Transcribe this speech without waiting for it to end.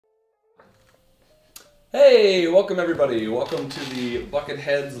Hey, welcome everybody. Welcome to the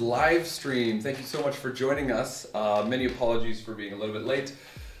Bucketheads live stream. Thank you so much for joining us. Many apologies for being a little bit late.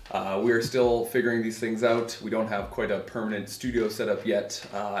 We are still figuring these things out. We don't have quite a permanent studio set up yet,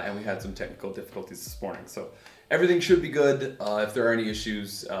 and we had some technical difficulties this morning. So everything should be good. If there are any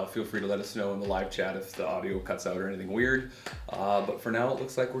issues, feel free to let us know in the live chat if the audio cuts out or anything weird. But for now, it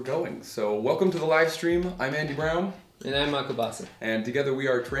looks like we're going. So welcome to the live stream. I'm Andy Brown. And I'm Michael Bassa. And together we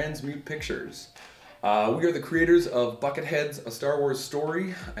are Transmute Pictures. We are the creators of Bucketheads, a Star Wars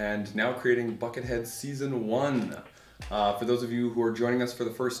story, and now creating Bucketheads Season 1. For those of you who are joining us for the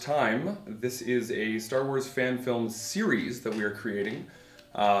first time, this is a Star Wars fan film series that we are creating.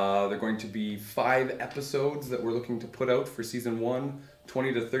 They're going to be 5 episodes that we're looking to put out for Season 1,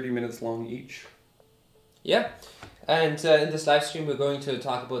 20 to 30 minutes long each. Yeah, and in this live stream we're going to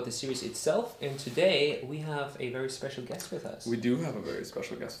talk about the series itself, and today we have a very special guest with us. We do have a very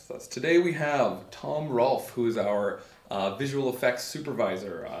special guest with us. Today we have Tom Rolfe, who is our visual effects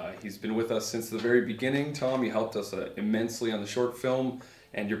supervisor. He's been with us since the very beginning. Tom, you helped us immensely on the short film,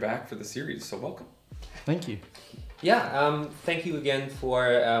 and you're back for the series, so welcome. Thank you. Yeah, thank you again for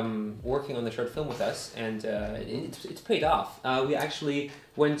working on the short film with us, and it's paid off. We actually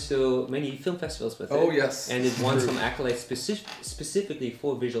went to many film festivals with it. Oh, yes. And it won some accolades specifically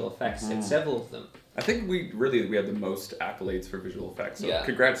for visual effects, and several of them. I think we had the most accolades for visual effects, so yeah.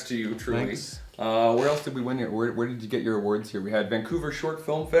 Congrats to you, truly. Thanks. Where else did we win here? Where did you get your awards here? We had Vancouver Short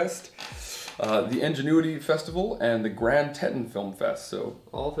Film Fest, the Ingenuity Festival, and the Grand Teton Film Fest, so...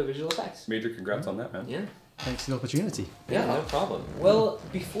 All for visual effects. Major congrats on that, man. Yeah. Thanks for the opportunity. Yeah, no problem. Well,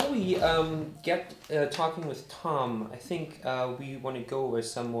 before we get talking with Tom, I think we want to go over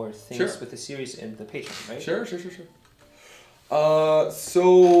some more things with the series and the Patreon, right? Sure.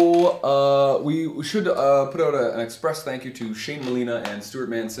 We should put out an express thank you to Shane Molina and Stuart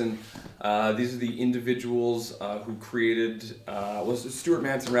Manson. These are the individuals who created, Stuart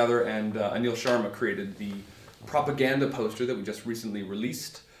Manson rather, and Anil Sharma created the propaganda poster that we just recently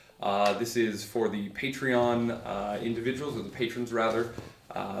released. This is for the Patreon individuals, or the patrons rather.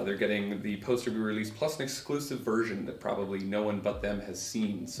 They're getting the poster we released plus an exclusive version that probably no one but them has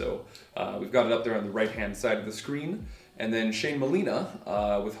seen. So we've got it up there on the right-hand side of the screen. And then Shane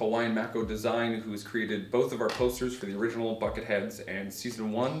Molina with Hawaiian Mako Design, who has created both of our posters for the original Bucketheads and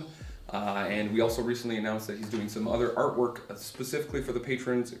Season 1. And we also recently announced that he's doing some other artwork specifically for the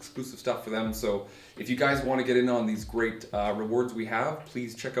patrons, exclusive stuff for them. So if you guys want to get in on these great rewards we have,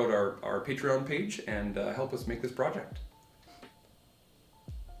 please check out our Patreon page and help us make this project.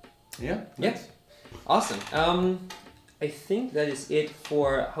 Yeah? Yes. Awesome. I think that is it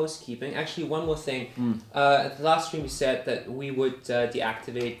for housekeeping. Actually, one more thing. At the last stream we said that we would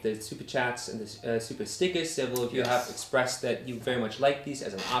deactivate the super chats and the super stickers. Several of you have expressed that you very much like these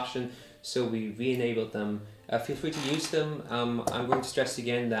as an option, so we re-enabled them. Feel free to use them. I'm going to stress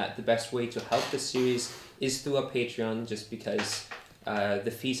again that the best way to help the series is through a Patreon, just because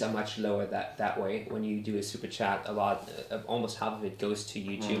the fees are much lower that way. When you do a super chat, almost half of it goes to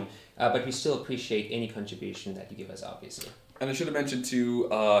YouTube. But we still appreciate any contribution that you give us, obviously. And I should have mentioned too,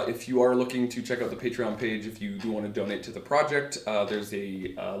 if you are looking to check out the Patreon page, if you do want to donate to the project, there's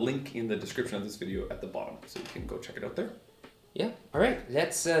a link in the description of this video at the bottom, so you can go check it out there. Yeah, all right,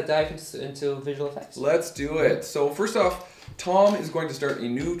 let's dive into visual effects. Let's do it. So first off, Tom is going to start a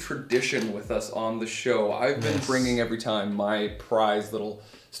new tradition with us on the show. I've been bringing every time my prized little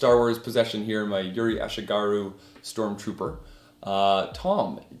Star Wars possession here, my Yuri Ashigaru Stormtrooper.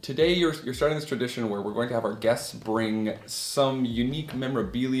 Tom, today you're starting this tradition where we're going to have our guests bring some unique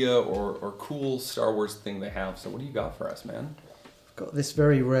memorabilia or cool Star Wars thing they have. So what do you got for us, man? I've got this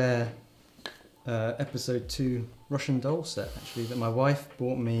very rare Episode 2 Russian doll set, actually, that my wife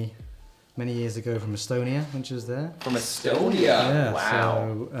bought me many years ago from Estonia when she was there. From Estonia? Yeah,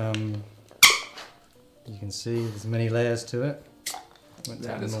 wow. So you can see there's many layers to it.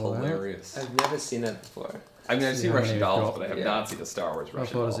 That is hilarious. I've never seen that before. I mean, I've seen Russian dolls, but I have not seen a Star Wars How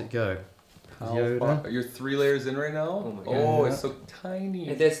Russian far doll. does it go? Are you 3 layers in right now? Oh my god. Oh, it's so tiny.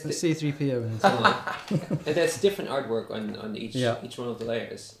 And there's The C-3PO inside. and there's different artwork on each one of the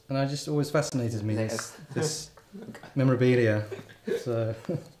layers. And I just always fascinated me, this memorabilia. So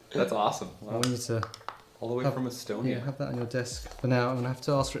That's awesome. I Wow. want you to All the way from Estonia. have that on your desk for now. I'm going to have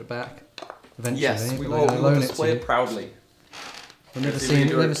to ask for it back eventually. Yes, we but will, I'm we gonna will loan display to it you. proudly. I've never See, we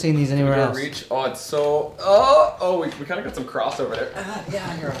do never it- seen these anywhere else. Reach. Oh, it's so... we kind of got some crossover there.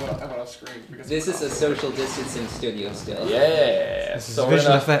 Yeah, here, I went off screen. This is a social distancing studio still. Yeah. This is So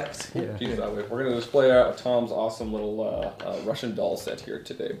visual effect. We're Yeah. keep it that way. We're going to display Tom's awesome little Russian doll set here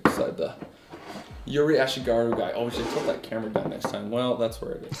today beside the Yuri Ashigaru guy. Oh, we should tilt that camera down next time. Well, that's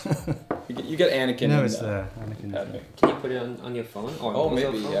where it is. You get Anakin. No, and, it's there. Anakin. Padme. Can you put it on your phone? Or Oh, on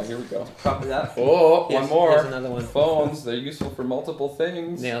your maybe. phone? Yeah, here we go. Prop it up. Oh, Here's- one more. Here's another one. Phones, they're useful for multiple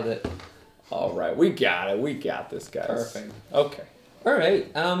things. Nailed it. All right, we got it. We got this, guys. Perfect. Okay. All right,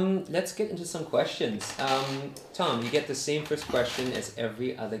 let's get into some questions. Tom, you get the same first question as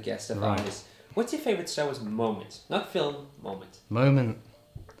every other guest of Right. ours. What's your favorite Star Wars moment? Not film, moment. Moment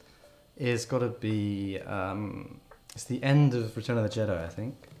is got to be it's the end of Return of the Jedi, I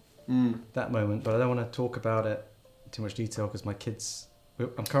think. That moment, but I don't want to talk about it in too much detail because my kids.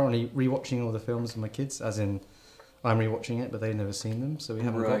 I'm currently rewatching all the films with my kids, as in I'm rewatching it, but they've never seen them, so we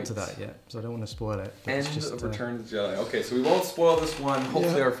haven't got to that yet. So I don't want to spoil it. But End it's just, of Return of the Jedi. Okay, so we won't spoil this one.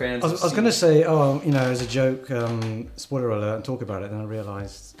 Hopefully our fans. I was going to say, as a joke, spoiler alert, and talk about it. Then I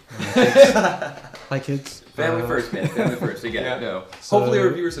realised. Hi kids. Family first, man. Family first. Again, Yeah. no. So- Hopefully our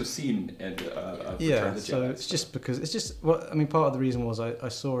viewers have seen Return of the Jedi. So it's just because part of the reason was I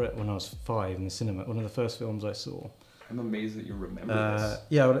saw it when I was 5 in the cinema. One of the first films I saw. I'm amazed that you remember this.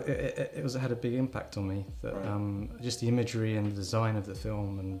 Yeah, well, it had a big impact on me. That Right. just the imagery and the design of the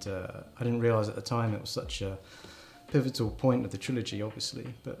film, and I didn't realise at the time it was such a pivotal point of the trilogy,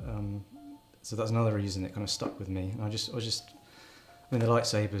 obviously. But so that's another reason it kind of stuck with me. And the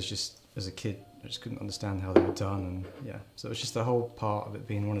lightsabers just as a kid, I just couldn't understand how they were done, and yeah. So it was just the whole part of it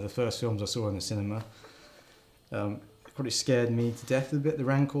being one of the first films I saw in the cinema. It probably scared me to death a bit, the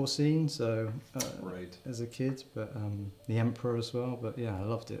Rancor scene. So Right. as a kid, but the Emperor as well. But yeah, I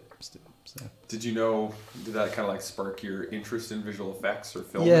loved it still. So. Did that kind of like spark your interest in visual effects or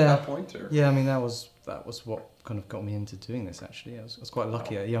film Yeah. at that point? Or? Yeah, I mean that was what kind of got me into doing this. Actually, I was quite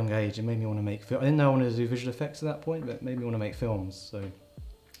lucky at a young age. It made me want to make film. I didn't know I wanted to do visual effects at that point, but it made me want to make films. So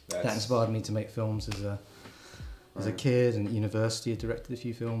that inspired me to make films as a kid, and at university I directed a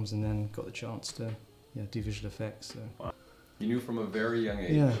few films, and then got the chance to do visual effects. So. Wow. You knew from a very young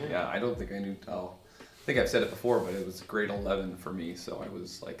age. Yeah. I don't think I knew. I think I've said it before, but it was grade 11 for me, so I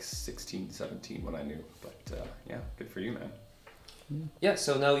was like 16, 17 when I knew. But good for you, man. Yeah,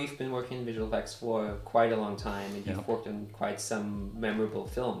 so now you've been working in visual effects for quite a long time, and you've Yeah. worked on quite some memorable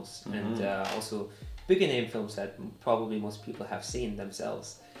films, Mhm. and also bigger name films that probably most people have seen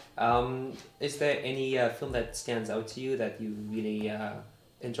themselves. Is there any film that stands out to you that you really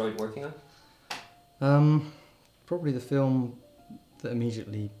enjoyed working on? Probably the film that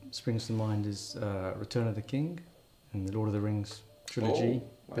immediately springs to mind is Return of the King and the Lord of the Rings trilogy.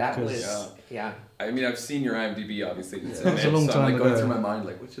 Oh, That because- was, yeah. I mean, I've seen your IMDb, obviously. It's Yeah. It was a long so I'm time like going ago. through my mind,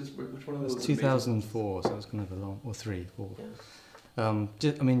 like, which one of It those? was is amazing? 2004, so it was kind of a long, or 4.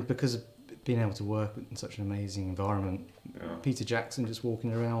 Yeah. Because of being able to work in such an amazing environment. Yeah. Peter Jackson just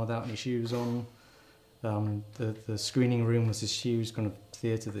walking around without any shoes on. The screening room was this huge kind of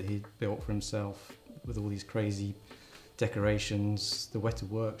theatre that he'd built for himself with all these crazy decorations, the Weta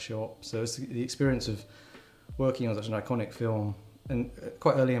workshop. So it's the experience of working on such an iconic film, and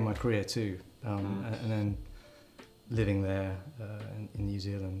quite early in my career too, and then living there in New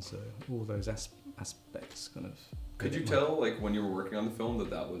Zealand. So all those aspects kind of. Could you tell, like, when you were working on the film,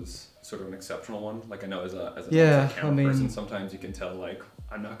 that was sort of an exceptional one? Like, I know as a camera person, sometimes you can tell, like,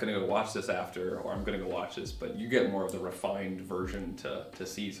 I'm not going to go watch this after, or I'm going to go watch this, but you get more of the refined version to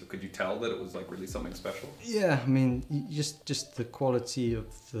see. So could you tell that it was, like, really something special? Yeah, I mean, just the quality of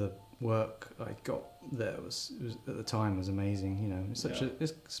the work I got there was at the time was amazing. You know, it's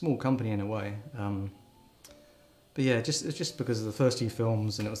it's a small company in a way. But yeah, it's just because of the first 2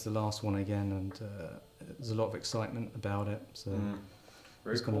 films, and it was the last one again, and there's a lot of excitement about it. So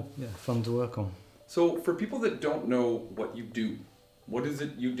Very it's cool. kind of fun to work on. So for people that don't know what you do, what is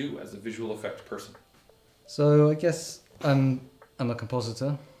it you do as a visual effect person? So I guess I'm a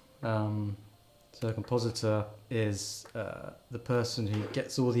compositor. So a compositor is the person who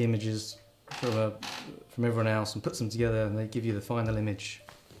gets all the images from everyone else and puts them together, and they give you the final image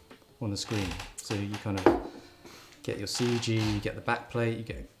on the screen. So you kind of get your CG, you get the backplate, you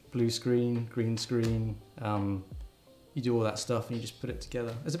get blue screen, green screen. You do all that stuff and you just put it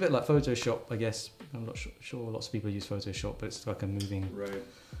together. It's a bit like Photoshop, I guess. I'm not sure lots of people use Photoshop, but it's like a moving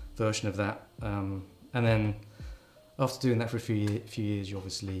version of that. And then after doing that for a few years, you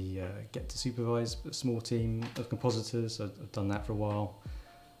obviously get to supervise a small team of compositors. I've done that for a while.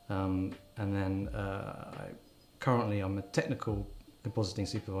 And then currently I'm a technical compositing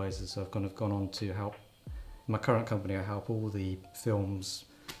supervisor, so I've kind of gone on to help. In my current company, I help all the films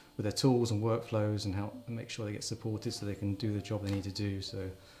with their tools and workflows and help make sure they get supported so they can do the job they need to do. So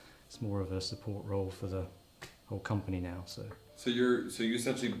it's more of a support role for the whole company now. So you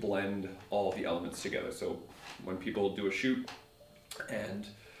essentially blend all the elements together. So when people do a shoot and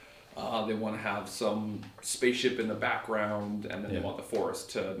They want to have some spaceship in the background, and then they want the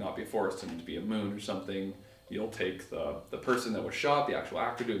forest to not be a forest and to be a moon or something. You'll take the person that was shot, the actual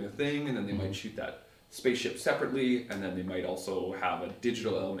actor doing the thing, and then they might shoot that spaceship separately, and then they might also have a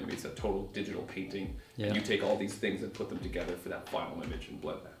digital element. Maybe it's a total digital painting, and you take all these things and put them together for that final image and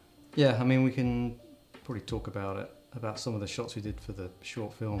blend that. Yeah, I mean, we can probably talk about it, about some of the shots we did for the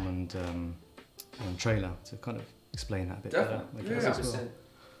short film and trailer to kind of explain that a bit better.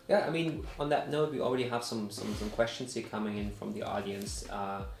 Yeah, I mean, on that note, we already have some questions here coming in from the audience.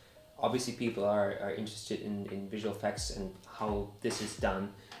 Obviously, people are interested in visual effects and how this is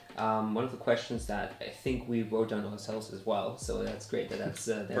done. One of the questions that I think we wrote down ourselves as well, so that's great that that's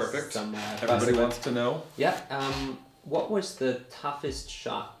perfect. Some, everybody wants to know. Yeah. What was the toughest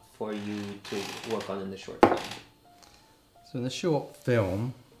shot for you to work on in the short film? So in the short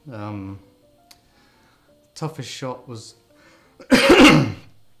film, toughest shot was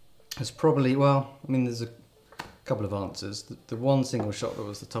probably, well, I mean, there's a couple of answers. The one single shot that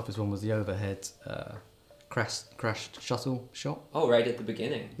was the toughest one was the overhead crashed shuttle shot. Oh, right at the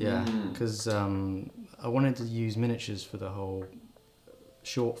beginning. Yeah, because I wanted to use miniatures for the whole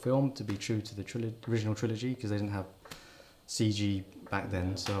short film to be true to the original trilogy, because they didn't have CG back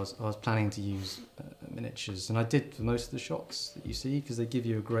then. So I was planning to use miniatures, and I did for most of the shots that you see, because they give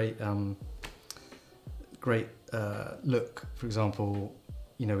you a great look. For example,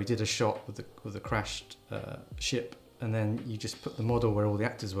 you know, we did a shot with the crashed ship, and then you just put the model where all the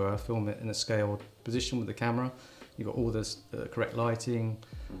actors were, film it in a scaled position with the camera. You've got all the correct lighting,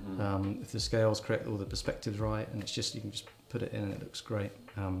 if the scale's correct, all the perspectives right, and it's just, you can just put it in and it looks great.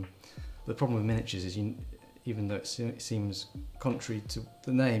 The problem with miniatures is, even though it seems contrary to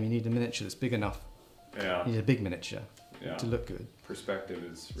the name, you need a miniature that's big enough. Yeah. You need a big miniature to look good. Perspective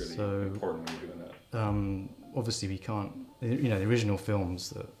is really important when you're doing that. Obviously we can't, you know, the original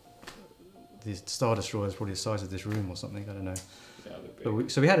films, the Star Destroyer is probably the size of this room or something, I don't know. Yeah, they're big.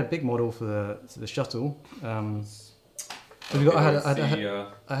 So we had a big model for the shuttle. I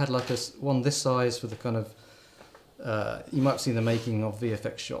had like one this size for the kind of, you might have seen the making of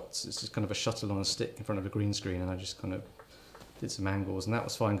VFX shots. It's just kind of a shuttle on a stick in front of a green screen, and I just kind of did some angles, and that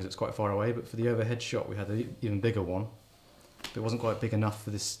was fine because it's quite far away. But for the overhead shot, we had an even bigger one. But it wasn't quite big enough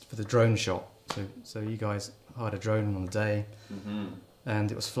for the drone shot. So you guys hired a drone on the day,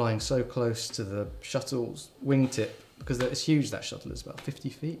 and it was flying so close to the shuttle's wingtip, because it's huge. That shuttle is about 50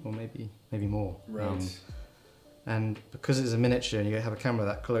 feet or maybe more. Right. And because it's a miniature and you have a camera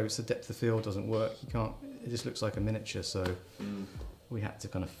that close, the depth of field doesn't work. You can't. It just looks like a miniature. So we had to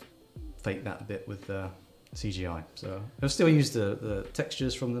kind of fake that a bit with CGI. So I still used the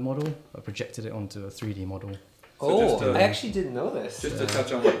textures from the model. I projected it onto a 3D model. So I actually didn't know this. Just to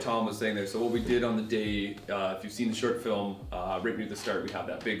touch on what Tom was saying there. So what we did on the day, if you've seen the short film, right near the start, we have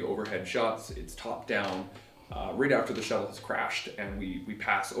that big overhead shots. It's top down. Right after the shuttle has crashed, and we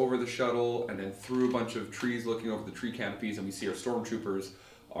pass over the shuttle and then through a bunch of trees, looking over the tree canopies, and we see our stormtroopers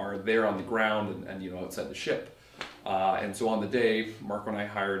are there on the ground and you know, outside the ship. And so on the day, Marco and I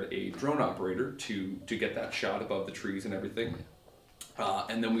hired a drone operator to get that shot above the trees and everything.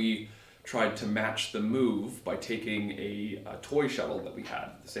 And then we tried to match the move by taking a toy shuttle that we had,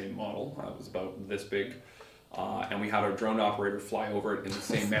 the same model. It was about this big. And we had our drone operator fly over it in the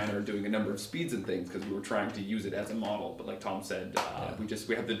same manner, doing a number of speeds and things, because we were trying to use it as a model. But like Tom said,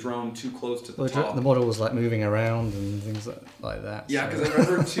 we had the drone too close to the top. The model was like moving around and things like that. Yeah, because I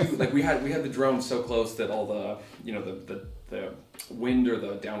remember too, like we had the drone so close that all the, you know, the wind or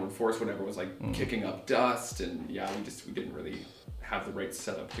the downward force, whatever, was like kicking up dust, and we didn't really have the right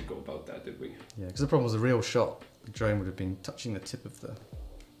setup to go about that, did we? Yeah, because the problem was the real shot. The drone would have been touching the tip of the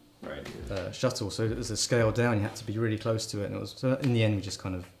shuttle, so as a scale down, you had to be really close to it, and so in the end we just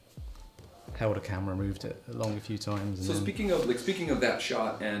kind of held a camera, moved it along a few times. And so speaking of that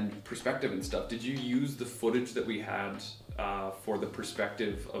shot and perspective and stuff, did you use the footage that we had for the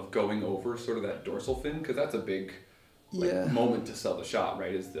perspective of going over sort of that dorsal fin? Because that's a big moment to sell the shot,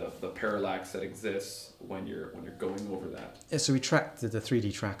 right? Is the parallax that exists when you're going over that. Yeah, so we tracked the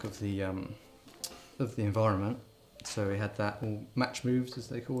 3D track of the environment. So we had that all match moves, as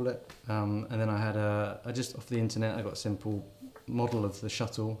they call it, and then I just off the internet I got a simple model of the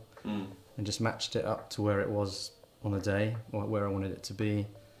shuttle and just matched it up to where it was on the day, or where I wanted it to be,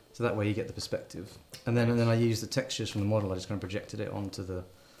 so that way you get the perspective. And then I used the textures from the model. I just kind of projected it onto the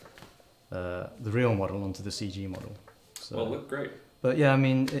real model, onto the CG model. So, well, it looked great. But yeah, I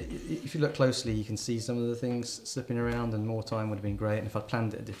mean, if you look closely, you can see some of the things slipping around, and more time would have been great. And if I'd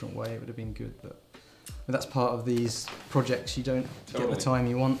planned it a different way, it would have been good. But that's part of these projects. You don't get the time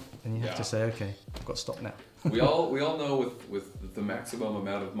you want, and you have to say, okay, I've got to stop now. We all know with the maximum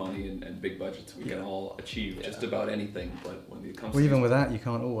amount of money and big budgets, we can all achieve just about anything. But when it comes well, to even with that, you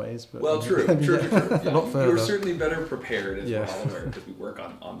can't always. But well, true. Yeah. A lot further. You're certainly better prepared, as we're all aware, because we work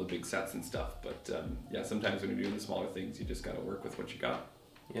on the big sets and stuff. But yeah, sometimes when you're doing the smaller things, you just got to work with what you got.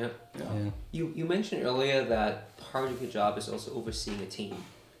 Yeah. Yeah. You mentioned earlier that part of your job is also overseeing a team,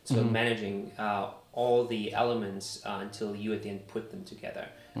 so managing all the elements until you at the end put them together.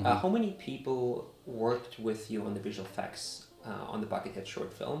 How many people worked with you on the visual effects on the Buckethead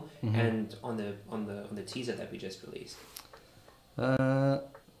short film and on the teaser that we just released?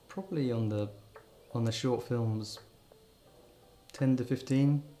 Probably on the short films, 10 to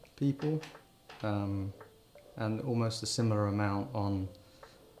 15 people, and almost a similar amount on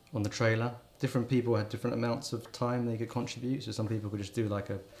the trailer. Different people had different amounts of time they could contribute, so some people could just do like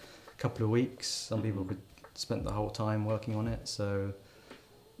a couple of weeks, some people could spend the whole time working on it, so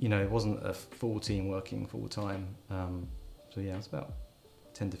it wasn't a full team working full time. So yeah, it's about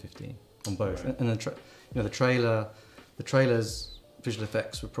 10 to 15 on both. Right. And the trailer's visual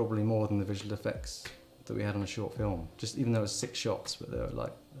effects were probably more than the visual effects that we had on a short film. Just even though it was 6 shots, but they were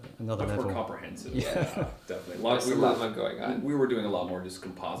like another level. More comprehensive. Yeah, definitely. There's a lot more going on. We were doing a lot more just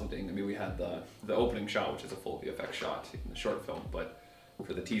compositing. I mean, we had the opening shot, which is a full VFX shot in the short film, but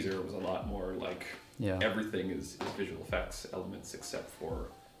for the teaser, it was a lot more like everything is visual effects elements except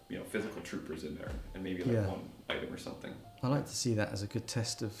for physical troopers in there and maybe like one item or something. I like to see that as a good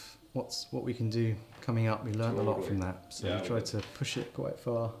test of what we can do coming up. We learned a lot from that, so we tried to push it quite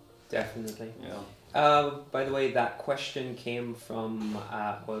far. Definitely. Yeah. By the way, that question came from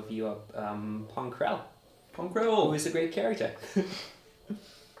our viewer, Ponkrell. Who is a great character.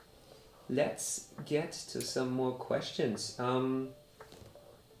 Let's get to some more questions. What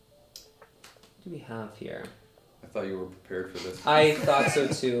do we have here? I thought you were prepared for this. I thought so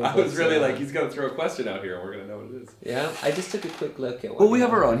too. I was really like, he's going to throw a question out here and we're going to know what it is. Yeah, I just took a quick look at what. Well, we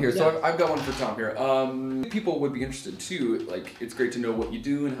have our own here, so I've got one for Tom here. People would be interested too, like, it's great to know what you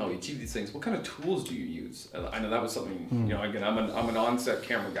do and how you achieve these things. What kind of tools do you use? I know that was something, again, I'm an on-set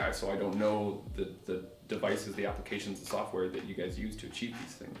camera guy, so I don't know the devices, the applications, the software that you guys use to achieve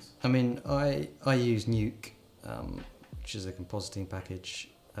these things. I mean, I use Nuke, which is a compositing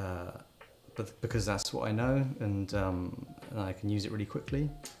package, but because that's what I know, and I can use it really quickly.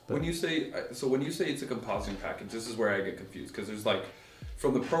 But when you say it's a compositing package, this is where I get confused, because there's like,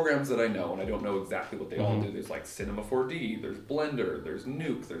 from the programs that I know, and I don't know exactly what they all do, there's like Cinema 4D, there's Blender, there's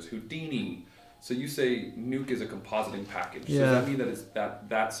Nuke, there's Houdini. So you say Nuke is a compositing package. So does that mean that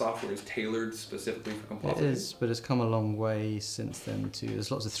that software is tailored specifically for compositing? It is, but it's come a long way since then too.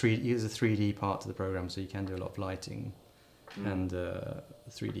 There's lots of 3D, there's a 3D part to the program, so you can do a lot of lighting and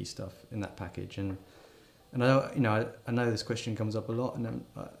 3D stuff in that package. And I know this question comes up a lot, and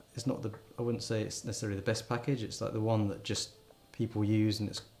it's not I wouldn't say it's necessarily the best package. It's like the one that just people use, and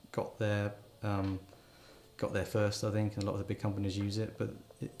it's got there first, I think, and a lot of the big companies use it. But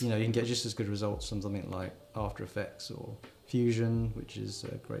you can get just as good results from something like After Effects or Fusion, which is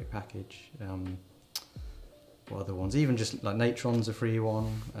a great package. What other ones? Even just like Natron's a free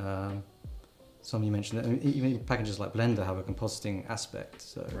one. Some you mentioned, even packages like Blender have a compositing aspect,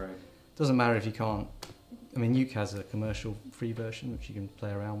 so it doesn't matter if you can't. I mean, Nuke has a commercial free version which you can play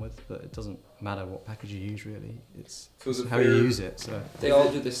around with, but it doesn't matter what package you use really. It's how you use it. So they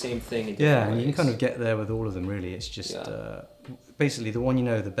all do the same thing. In and you can kind of get there with all of them really. It's just basically the one you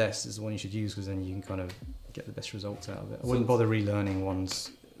know the best is the one you should use, because then you can kind of get the best results out of it. I wouldn't bother relearning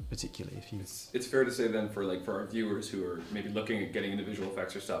ones particularly if you. It's fair to say then for our viewers who are maybe looking at getting into visual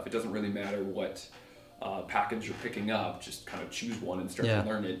effects or stuff, it doesn't really matter what package you're picking up. Just kind of choose one and start to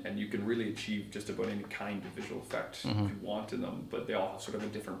learn it, and you can really achieve just about any kind of visual effect you want in them. But they all have sort of a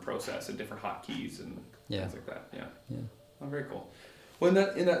different process and different hotkeys and things like that. Yeah. Oh, very cool. Well,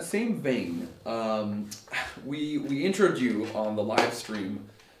 in that same vein, we introed you on the live stream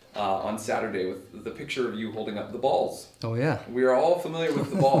on Saturday with the picture of you holding up the balls. Oh yeah. We are all familiar with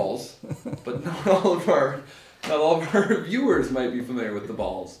the balls, but not all of our viewers might be familiar with the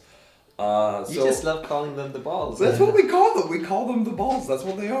balls. You just love calling them the balls. That's what we call them. We call them the balls. That's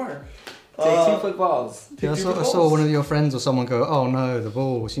what they are. Take 2-foot balls. I saw one of your friends or someone go, "Oh no, the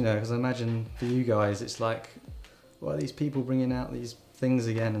balls," because I imagine for you guys it's like, why are these people bringing out these things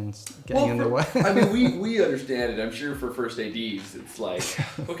again and getting in the way? I mean, we understand it. I'm sure for first ADs, it's like,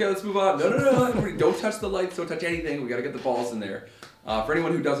 okay, let's move on. No, everybody, don't touch the lights, don't touch anything. We got to get the balls in there. For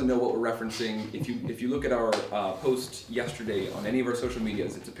anyone who doesn't know what we're referencing, if you look at our post yesterday on any of our social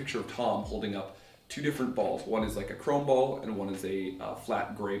medias, it's a picture of Tom holding up 2 different balls. One is like a chrome ball, and one is a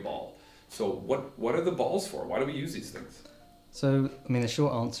flat gray ball. So what are the balls for? Why do we use these things? So, I mean, the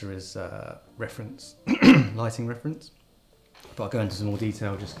short answer is reference. lighting reference, but I'll go into some more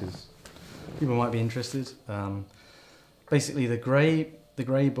detail just because people might be interested. Basically, the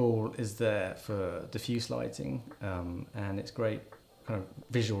grey ball is there for diffuse lighting, and it's great kind of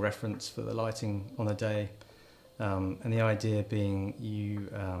visual reference for the lighting on the day. And the idea being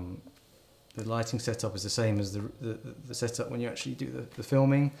the lighting setup is the same as the setup when you actually do the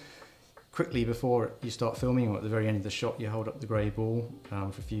filming. Quickly before you start filming, or at the very end of the shot, you hold up the grey ball for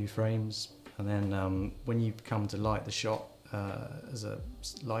a few frames, and then when you come to light the shot as a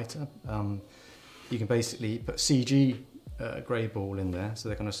lighter, you can basically put CG grey ball in there, so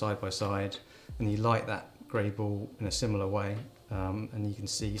they're kind of side by side, and you light that grey ball in a similar way, and you can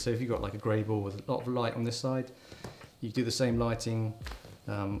see. So if you've got like a grey ball with a lot of light on this side, you do the same lighting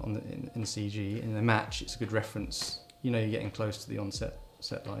in CG, in the match. It's a good reference. You know, you're getting close to the onset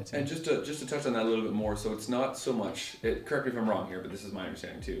set lighting. And just to touch on that a little bit more, so it's not so much, correct me if I'm wrong here, but this is my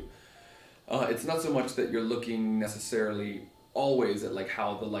understanding too. It's not so much that you're looking necessarily always at like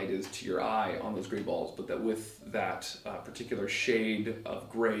how the light is to your eye on those gray balls, but that with that particular shade of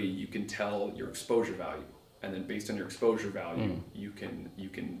gray, you can tell your exposure value, and then based on your exposure value, you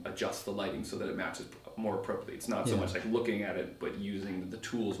can adjust the lighting so that it matches more appropriately. It's not so much like looking at it, but using the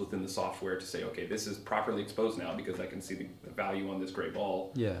tools within the software to say, okay, this is properly exposed now because I can see the value on this gray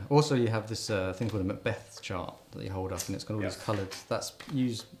ball. Yeah. Also, you have this thing called a Macbeth chart that you hold up, and it's got all these coloured. That's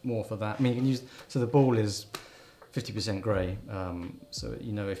used more for that. I mean, you can use, so the ball is 50% grey, so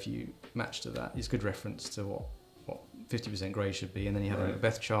you know if you match to that, it's good reference to what 50% grey should be. And then you have a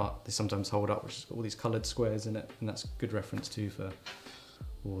Macbeth chart they sometimes hold up, which has got all these coloured squares in it, and that's good reference too for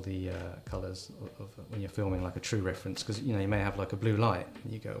all the colours of when you're filming, like a true reference, because you know you may have like a blue light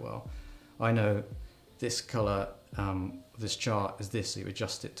and you go, well, I know this colour this chart is this, so you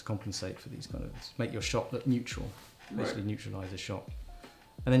adjust it to compensate for these kind of, make your shot look neutral, basically neutralise the shot,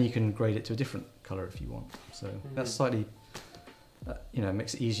 and then you can grade it to a different colour if you want. So that's slightly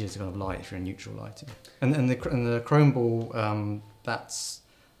makes it easier to kind of light if you're in neutral lighting. And the chrome ball, that's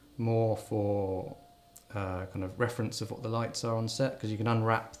more for kind of reference of what the lights are on set, because you can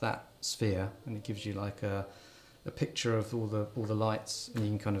unwrap that sphere and it gives you like a picture of all the lights, and you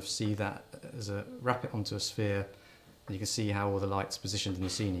can kind of see that wrap it onto a sphere, and you can see how all the lights positioned in the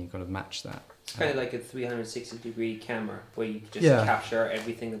scene, and you can kind of match that. It's kind of like a 360-degree camera where you just capture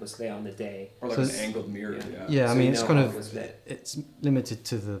everything that was there on the day. Or like an angled mirror. Yeah, so I mean, it's kind of it's limited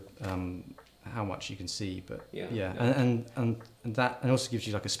to the how much you can see, but and that, and also gives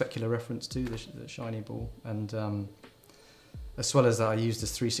you like a specular reference to the shiny ball, and as well as that, I used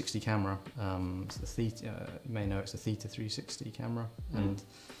this 360 camera. It's the theta, you may know it's a Theta 360 camera, and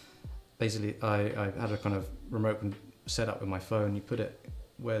basically I had a kind of remote set up with my phone. You put it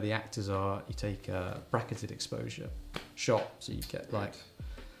where the actors are, you take a bracketed exposure shot, so you get like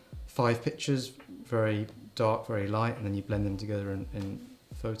 5 pictures, very dark, very light, and then you blend them together in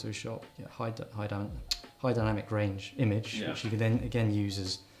Photoshop, high dynamic range image, which you can then again use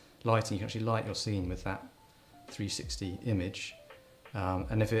as lighting. You can actually light your scene with that 360 image,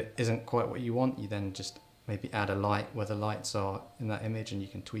 and if it isn't quite what you want, you then just maybe add a light where the lights are in that image, and you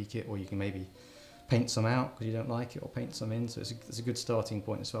can tweak it, or you can maybe paint some out because you don't like it, or paint some in. So it's a good starting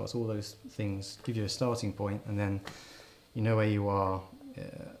point as well. It's all those things give you a starting point, and then you know where you are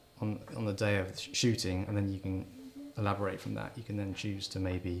on the day of shooting, and then you can elaborate from that. You can then choose to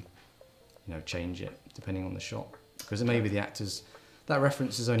maybe change it depending on the shot, because maybe the actors, that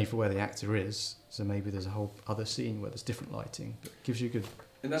reference is only for where the actor is, so maybe there's a whole other scene where there's different lighting, but it gives you a good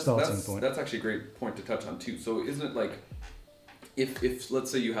starting point. That's actually a great point to touch on too. So isn't it like if let's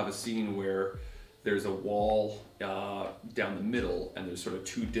say you have a scene where there's a wall down the middle, and there's sort of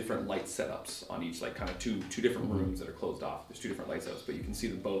 2 different light setups on each, like kind of two different rooms that are closed off. There's 2 different light setups, but you can see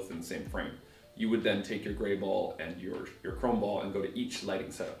them both in the same frame. You would then take your gray ball and your chrome ball and go to each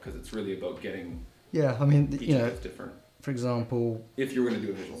lighting setup, because it's really about getting different. For example, if you were going to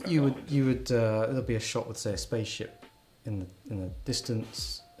do a visual effect, you would there'll be a shot with, say, a spaceship in the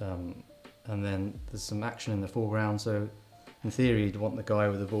distance, and then there's some action in the foreground. So in theory, you'd want the guy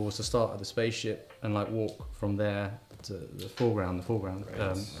with the balls to start at the spaceship and like walk from there to the foreground.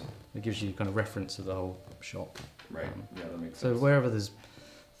 Right. It gives you kind of reference to the whole shot. Right. That makes sense. So wherever there's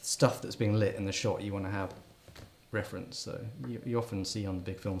stuff that's being lit in the shot, you want to have reference. So you often see on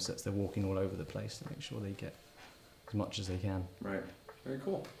big film sets, they're walking all over the place to make sure they get as much as they can. Right. Very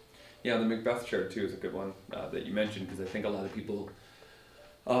cool. Yeah, the Macbeth chair too is a good one that you mentioned, because I think a lot of people,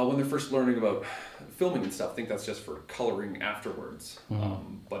 when they're first learning about filming and stuff, think that's just for coloring afterwards.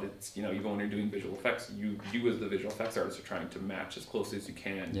 But it's, even when you're doing visual effects, you as the visual effects artist are trying to match as closely as you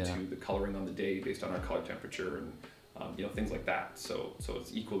can to the coloring on the day based on our color temperature and things like that. So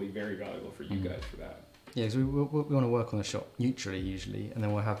it's equally very valuable for you guys for that. Yeah, because we want to work on the shot neutrally usually, and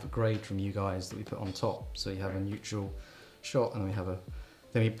then we'll have a grade from you guys that we put on top. So you have a neutral shot, and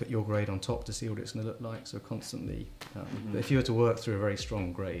then we put your grade on top to see what it's going to look like. So constantly, but if you were to work through a very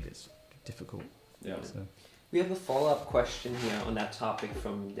strong grade, it's difficult. Yeah. So. We have a follow-up question here on that topic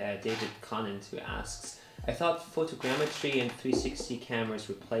from David Conant, who asks, I thought photogrammetry and 360 cameras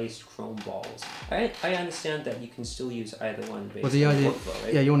replaced chrome balls. I understand that you can still use either one based on the workflow,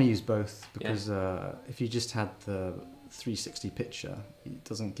 right? Yeah, you want to use both because if you just had the 360 picture, it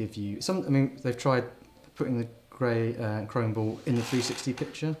doesn't give you... I mean, they've tried putting the grey chrome ball in the 360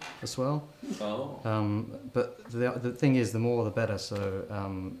 picture as well. Oh. But the thing is, the more the better. So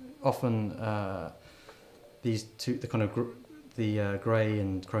often these two, the kind of the grey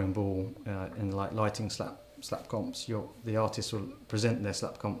and chrome ball in like lighting slap comps, the artists will present their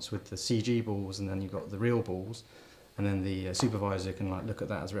slap comps with the CG balls, and then you've got the real balls, and then the supervisor can like look at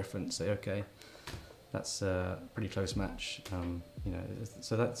that as reference, say okay, that's a pretty close match. You know,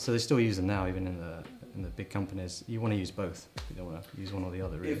 so they still use them now, even in the big companies. You want to use both. You don't want to use one or the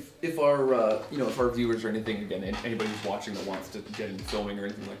other. Really. If our if our viewers or anything, again, anybody who's watching that wants to get into filming or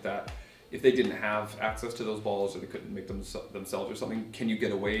anything like that, if they didn't have access to those balls or they couldn't make them themselves or something, can you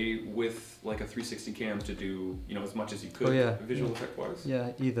get away with like a 360 cam to do as much as you could visual effect wise?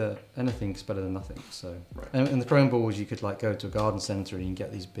 Yeah, either anything's better than nothing. So right. And the chrome balls, you could like go to a garden centre and you can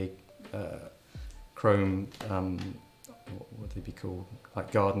get these big chrome what would they be called,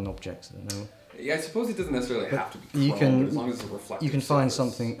 like garden objects, I don't know. Yeah, I suppose it doesn't necessarily have to be chrome, but as long as it's a reflective you can find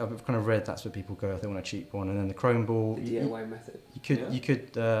surface. something. I've kind of read that's where people go if they want a cheap one, and then the chrome ball. The DIY method. You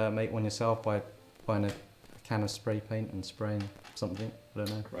could make one yourself by buying a can of spray paint and spraying something. I don't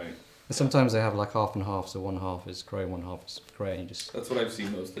know. Right. And sometimes they have like half and half, so one half is chrome, one half is grey, and just. That's what I've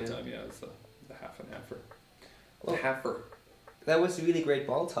seen most of the time. Yeah, it's the half and halfer. Well, the halfer. That was a really great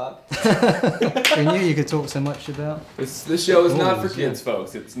ball talk. I knew you could talk so much about. This show is not for kids,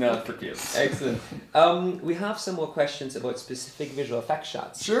 folks. It's not for kids. Excellent. We have some more questions about specific visual effects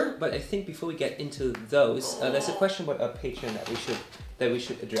shots. Sure. But I think before we get into those, there's a question about our Patreon that we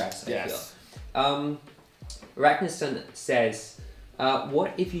should address. Yes. I feel. Ragnarsson says,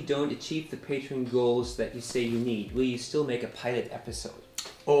 "What if you don't achieve the Patreon goals that you say you need? Will you still make a pilot episode?"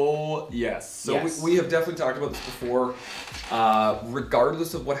 Oh, yes. So yes. We have definitely talked about this before.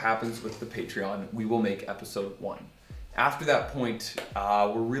 Regardless of what happens with the Patreon, we will make episode 1. After that point,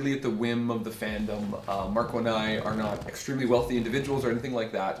 we're really at the whim of the fandom. Marco and I are not extremely wealthy individuals or anything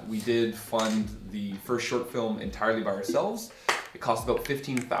like that. We did fund the first short film entirely by ourselves. It cost about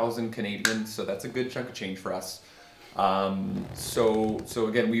 15,000 Canadian, so that's a good chunk of change for us. So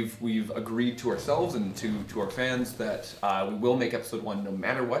again, we've agreed to ourselves and to our fans that we will make episode 1 no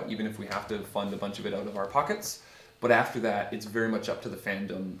matter what, even if we have to fund a bunch of it out of our pockets. But after that, it's very much up to the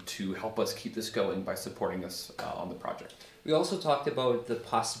fandom to help us keep this going by supporting us on the project. We also talked about the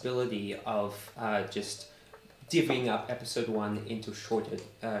possibility of just divvying up episode 1 into shorter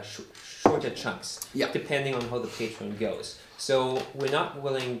chunks, depending on how the Patreon goes. So we're not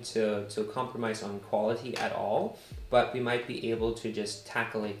willing to compromise on quality at all, but we might be able to just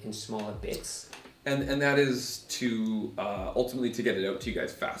tackle it in smaller bits. And that is to ultimately to get it out to you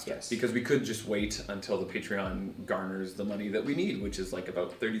guys faster. Yes. Because we could just wait until the Patreon garners the money that we need, which is like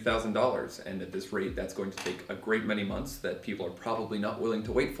about $30,000. And at this rate, that's going to take a great many months that people are probably not willing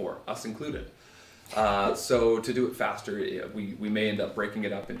to wait for, us included. So to do it faster, we may end up breaking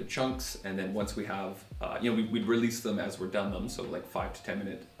it up into chunks, and then once we have, we'd release them as we're done them, so like 5 to 10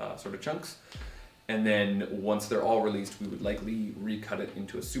 minute sort of chunks. And then once they're all released, we would likely recut it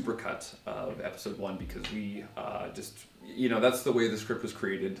into a supercut of episode 1 because we that's the way the script was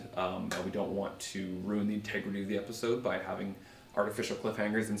created, and we don't want to ruin the integrity of the episode by having artificial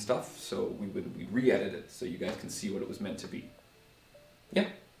cliffhangers and stuff. So we re-edit it so you guys can see what it was meant to be. Yeah.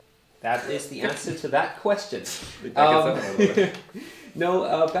 That is the answer to that question. Back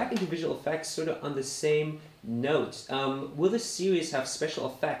into visual effects, sort of on the same note. Will the series have special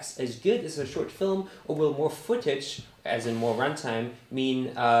effects as good as a short film, or will more footage, as in more runtime,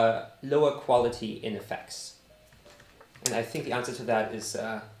 mean lower quality in effects? And I think the answer to that is...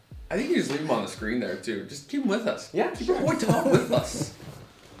 I think you just leave them on the screen there too. Just keep them with us. Yeah, keep your boy Tom with us.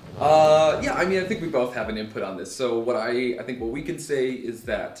 I think we both have an input on this. So I think what we can say is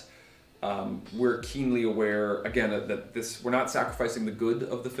that we're keenly aware, again, that we're not sacrificing the good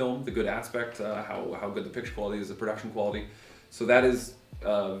of the film, the good aspect, how good the picture quality is, the production quality. So that is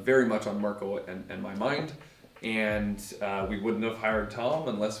very much on Marco and my mind. And we wouldn't have hired Tom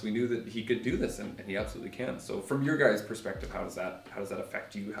unless we knew that he could do this, and he absolutely can. So from your guys' perspective, how does that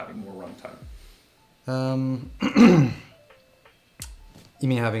affect you having more runtime? You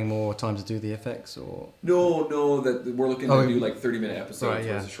mean having more time to do the effects, or? No, that we're looking to do like 30-minute episodes, right,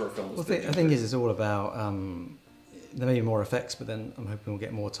 yeah. whereas a short film was Well, the thing is, it's all about, there may be more effects, but then I'm hoping we'll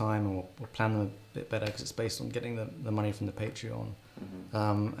get more time and we'll plan them a bit better because it's based on getting the money from the Patreon.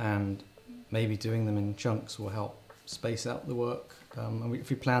 And maybe doing them in chunks will help space out the work. And if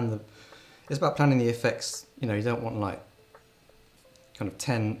we plan it's about planning the effects. You know, you don't want like kind of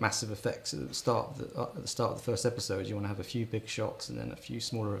 10 massive effects at the start of the first episode. You want to have a few big shots and then a few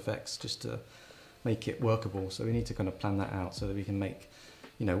smaller effects just to make it workable. So we need to kind of plan that out so that we can make,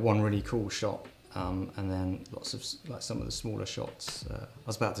 you know, one really cool shot, and then lots of like some of the smaller shots. I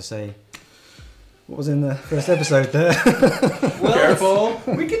was about to say, what was in the first episode there? Well, careful.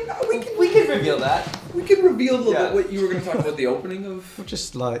 We can reveal that. We can reveal a little bit what you were going to talk about the opening of. Well,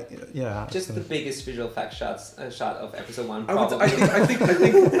 just like just the biggest visual effects shot of episode 1. I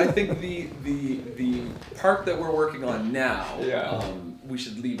think the part that we're working on now, we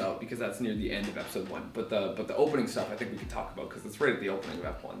should leave out because that's near the end of episode 1. But the opening stuff, I think we can talk about because it's right at the opening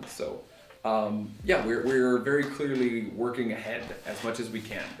of F1. So we're very clearly working ahead as much as we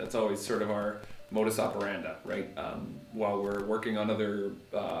can. That's always sort of our modus operandi, right? While we're working on other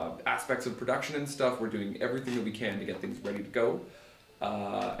aspects of production and stuff, we're doing everything that we can to get things ready to go.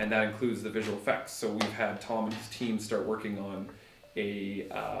 And that includes the visual effects. So we've had Tom and his team start working on a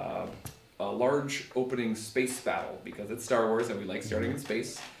large opening space battle because it's Star Wars and we like starting in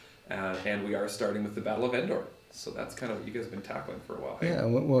space. And we are starting with the Battle of Endor. So that's kind of what you guys have been tackling for a while. Hey? Yeah,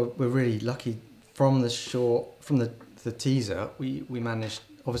 we're really lucky from the teaser. We managed.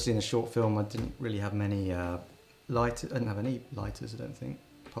 Obviously, in the short film, I didn't really have many lighters. I didn't have any lighters, I don't think,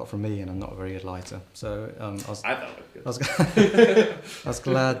 apart from me, and I'm not a very good lighter. So I thought it was good. I was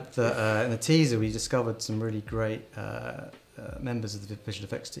glad that in the teaser we discovered some really great members of the visual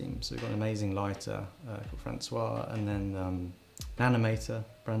effects team. So we've got an amazing lighter called Francois, and then an animator,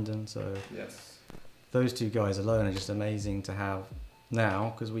 Brandon. So yes, those two guys alone are just amazing to have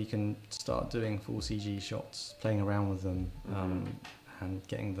now because we can start doing full CG shots, playing around with them. And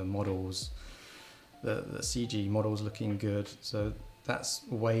getting the models, the CG models looking good. So that's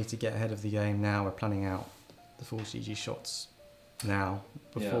a way to get ahead of the game now. We're planning out the full CG shots now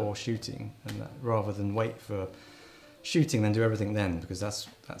before shooting, and rather than wait for shooting then do everything then, because that's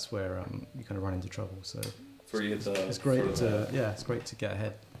where you kind of run into trouble. So it's great to get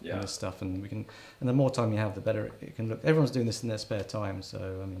ahead on this stuff, and the more time you have, the better it can look. Everyone's doing this in their spare time,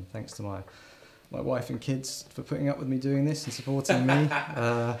 so I mean, thanks to my wife and kids for putting up with me doing this and supporting me.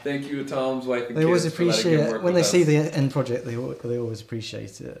 Thank you to Tom's wife and kids. They always appreciate it. When they see the end project, they always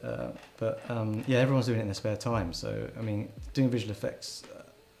appreciate it. But everyone's doing it in their spare time. So, I mean, doing visual effects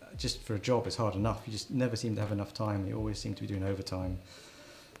just for a job is hard enough. You just never seem to have enough time. You always seem to be doing overtime.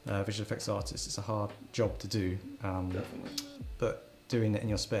 Visual effects artists, it's a hard job to do. Definitely. But doing it in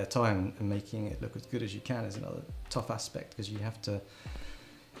your spare time and making it look as good as you can is another tough aspect, because you have to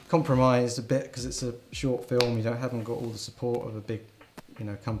compromise a bit because it's a short film. You haven't got all the support of a big,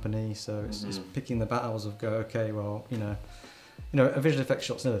 company. So it's picking the battles of okay, well, a visual effects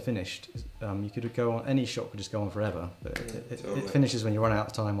shot's never finished. You could go on, any shot could just go on forever, but it finishes when you run out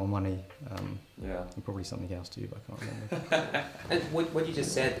of time or money. And probably something else too, but I can't remember. And what you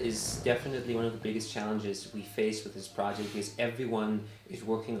just said is definitely one of the biggest challenges we face with this project, because everyone is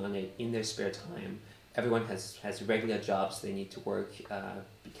working on it in their spare time. Everyone has regular jobs they need to work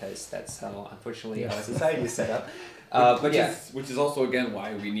because that's how, unfortunately, our society is set up. Which is also, again,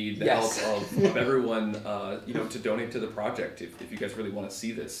 why we need the help of everyone, to donate to the project. If you guys really want to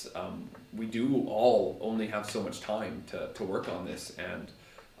see this, we do all only have so much time to work on this, and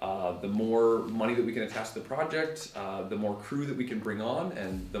the more money that we can attach to the project, the more crew that we can bring on,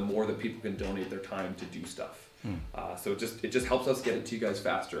 and the more that people can donate their time to do stuff. So it just helps us get it to you guys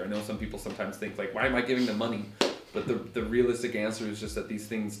faster. I know some people sometimes think like, why am I giving them money? But the realistic answer is just that these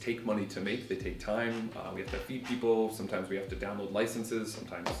things take money to make. They take time. We have to feed people. Sometimes we have to download licenses.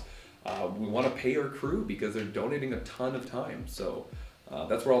 Sometimes we want to pay our crew because they're donating a ton of time. So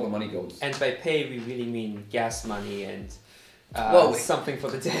that's where all the money goes. And by pay, we really mean gas money and something for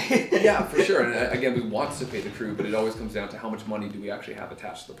the day. Yeah, for sure. And again, we want to pay the crew, but it always comes down to how much money do we actually have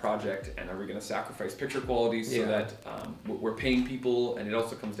attached to the project, and are we going to sacrifice picture quality so that we're paying people, and it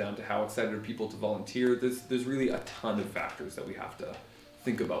also comes down to how excited are people to volunteer. There's really a ton of factors that we have to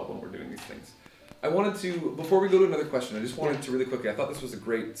think about when we're doing these things. I wanted to, before we go to another question, I just wanted to really quickly, I thought this was a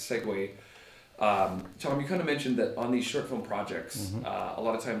great segue. Tom, you kind of mentioned that on these short film projects, a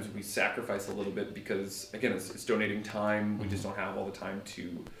lot of times we sacrifice a little bit because, again, it's donating time. We just don't have all the time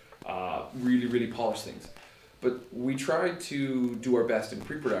to really, really polish things. but we try to do our best in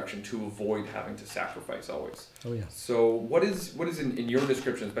pre-production to avoid having to sacrifice always. Oh yeah. So what is in your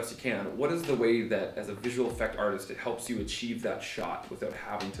description as best you can, what is the way that as a visual effect artist it helps you achieve that shot without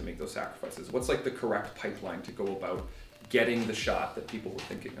having to make those sacrifices? What's like the correct pipeline to go about getting the shot that people were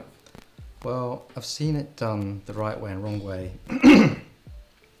thinking of? Well, I've seen it done the right way and wrong way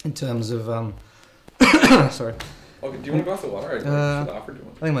in terms of sorry. Okay, do you want a glass of water? I should offer you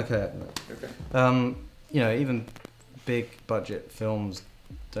one. I think I'm okay. Okay. You know, even big budget films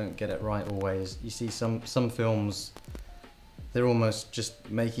don't get it right always. You see some films, they're almost just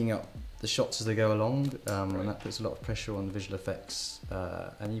making up the shots as they go along, and that puts a lot of pressure on the visual effects,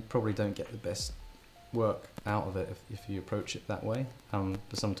 and you probably don't get the best work out of it if you approach it that way. But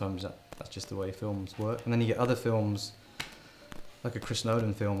sometimes that's just the way films work. And then you get other films, like a Chris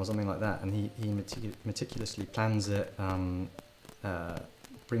Nolan film or something like that, and he meticulously plans it,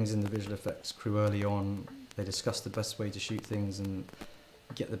 brings in the visual effects crew early on, they discuss the best way to shoot things and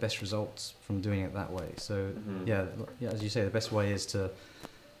get the best results from doing it that way. So yeah, as you say, the best way is to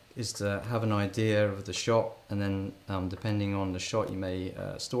have an idea of the shot, and then depending on the shot you may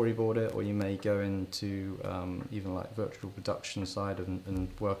storyboard it, or you may go into even like virtual production side and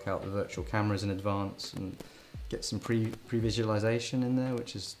work out the virtual cameras in advance and get some pre-visualization in there,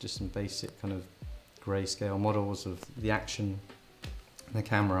 which is just some basic kind of grayscale models of the action and the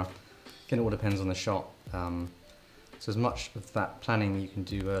camera. Again, it all depends on the shot. So as much of that planning you can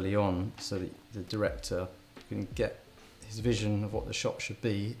do early on, so that the director can get his vision of what the shot should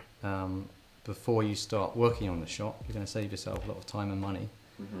be before you start working on the shot. You're going to save yourself a lot of time and money.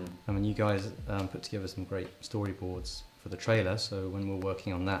 And when you guys put together some great storyboards for the trailer, so when we're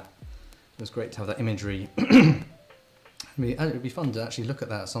working on that, it was great to have that imagery. It would be fun to actually look at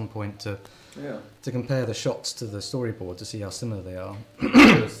that at some point to compare the shots to the storyboard to see how similar they are.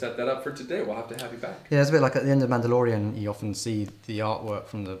 So set that up for today. We'll have to have you back. Yeah, it's a bit like at the end of Mandalorian, you often see the artwork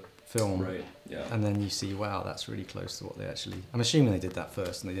from the film, right? Yeah. And then you see, wow, that's really close to what they actually. I'm assuming they did that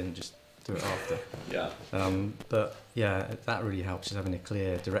first and they didn't just do it after. Yeah. But yeah, that really helps, just having a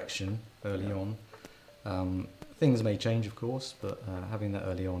clear direction early on. Things may change, of course, but having that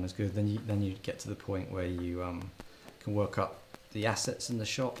early on is good. Then you get to the point where you can work up the assets in the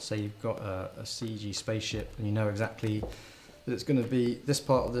shot. Say you've got a CG spaceship and you know exactly that it's going to be this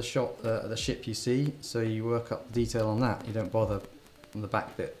part of the shot, the ship you see, so you work up the detail on that. You don't bother on the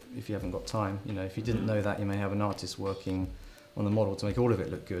back bit if you haven't got time. You know, if you didn't know that, you may have an artist working on the model to make all of it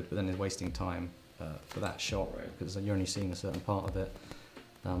look good, but then they're wasting time for that shot, because you're only seeing a certain part of it.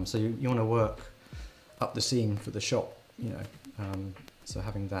 So you want to work up the scene for the shot, you know, so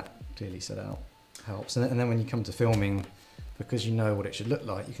having that clearly set out helps. And then when you come to filming, because you know what it should look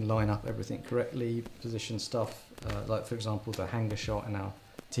like, you can line up everything correctly, position stuff, like for example the hangar shot in our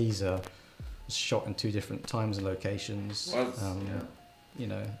teaser was shot in 2 different times and locations. You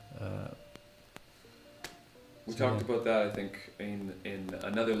know, we talked about that, I think, in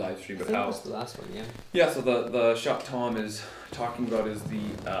another live stream. But that was the last one, yeah. Yeah, so the shot Tom is talking about is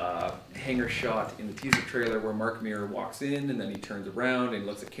the hangar shot in the teaser trailer where Mark Mir walks in and then he turns around and he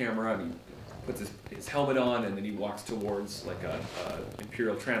looks at camera and he puts his helmet on, and then he walks towards like a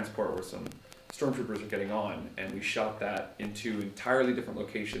Imperial transport where some stormtroopers are getting on, and we shot that in 2 entirely different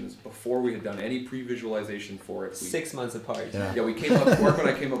locations before we had done any pre-visualization for it. 6 months apart. Yeah, we came up, Mark and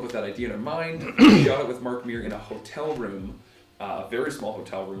I came up with that idea in our mind. We shot it with Mark Mir in a hotel room, a very small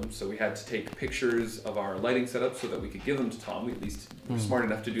hotel room, so we had to take pictures of our lighting setup so that we could give them to Tom. We at least were smart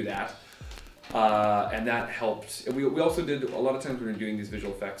enough to do that. And that helped. We also did, a lot of times when we're doing these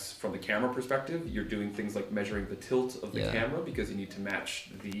visual effects from the camera perspective, you're doing things like measuring the tilt of the camera, because you need to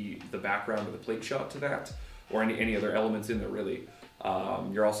match the background of the plate shot to that, or any other elements in there really.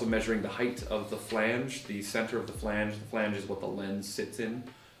 You're also measuring the height of the flange, the center of the flange. The flange is what the lens sits in.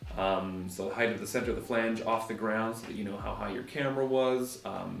 So the height of the center of the flange off the ground, so that you know how high your camera was.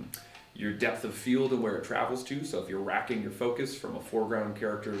 Your depth of field and where it travels to. So if you're racking your focus from a foreground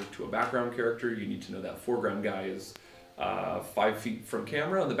character to a background character, you need to know that foreground guy is 5 feet from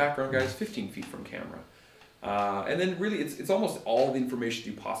camera and the background guy is 15 feet from camera. And then really it's almost all the information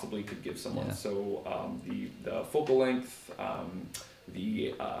you possibly could give someone. Yeah. So the focal length,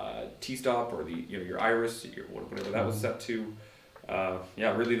 the t-stop, or your iris, whatever that was set to.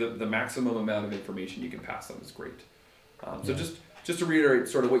 Really the maximum amount of information you can pass on is great. So just to reiterate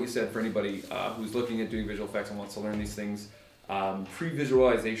sort of what you said for anybody who's looking at doing visual effects and wants to learn these things,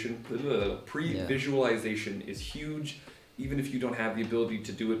 pre-visualization is huge. Even if you don't have the ability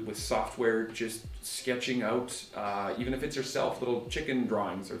to do it with software, just sketching out, even if it's yourself, little chicken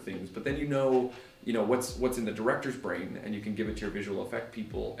drawings or things. But then you know you know, what's in the director's brain, and you can give it to your visual effect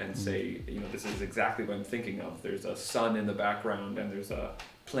people and say, you know, this is exactly what I'm thinking of. There's a sun in the background and there's a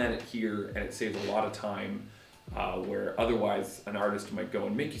planet here, and it saves a lot of time where otherwise an artist might go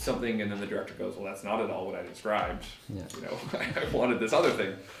and make you something, and then the director goes, well, that's not at all what I described. Yeah. You know, I wanted this other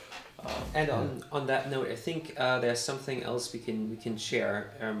thing. And on that note, I think there's something else we can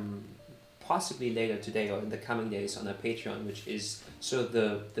share, possibly later today or in the coming days on our Patreon, which is sort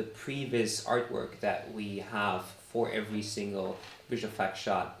of the previous artwork that we have for every single visual effect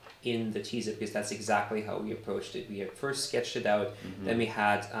shot in the teaser, because that's exactly how we approached it. We had first sketched it out, then we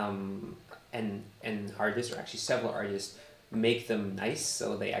had an artist, or actually several artists, make them nice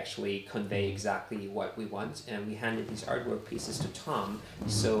so they actually convey exactly what we want, and we handed these artwork pieces to Tom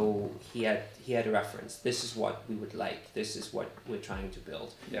so he had a reference. This is what we would like, this is what we're trying to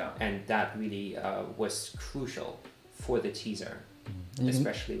build. And that really was crucial for the teaser,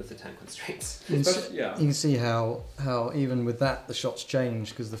 especially with the time constraints. You can see how even with that the shots change,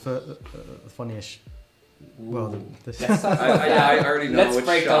 because the funniest. Well, I already know Let's which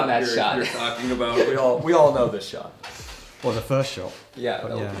break shot down that shot you're talking about. We all know this shot. Well, the first shot. Yeah,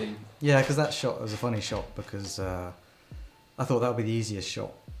 because that shot was a funny shot, because I thought that would be the easiest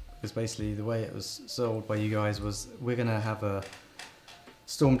shot, because basically the way it was sold by you guys was, we're gonna have a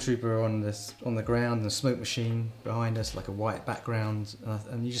stormtrooper on the ground and a smoke machine behind us, like a white background,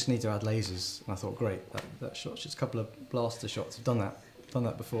 and you just need to add lasers. And I thought, great, that shot's just a couple of blaster shots. I've done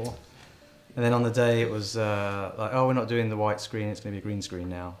that before. And then on the day it was like, oh, we're not doing the white screen, it's going to be a green screen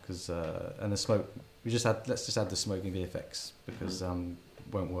now, because and the smoke, let's just add the smoking VFX, because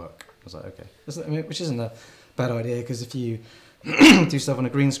won't work. I was like, okay, which isn't a bad idea, because if you do stuff on a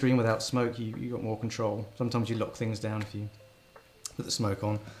green screen without smoke, you got more control. Sometimes you lock things down if you put the smoke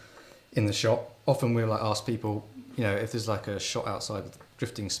on in the shot. Often we'll like ask people, you know, if there's like a shot outside with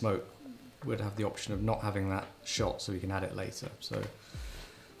drifting smoke, we'd have the option of not having that shot so we can add it later. So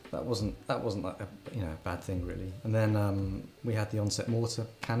that wasn't like a bad thing really. And then we had the onset mortar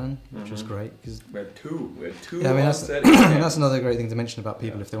cannon, which was great, because we had two onset. That's another great thing to mention about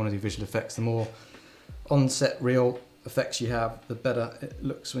people if they want to do visual effects. The more onset real effects you have, the better it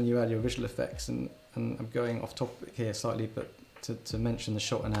looks when you add your visual effects. And I'm going off topic here slightly, but to mention the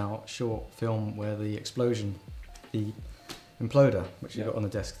shot in our short film where the explosion, the imploder, which you've got on the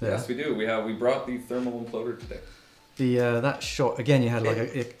desk there. Yes, we do. We brought the thermal imploder today. That shot again, you had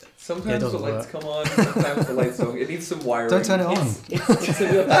like sometimes the lights come on, sometimes the lights don't. It needs some wiring. Don't turn it on. It's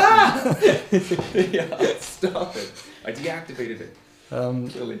a real yeah, stop it. I deactivated it.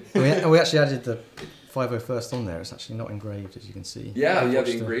 We actually added the 501st on there. It's actually not engraved, as you can see. Yeah,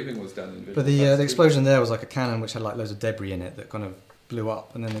 the engraving was done in visual. But the explosion there was like a cannon which had like loads of debris in it that kind of blew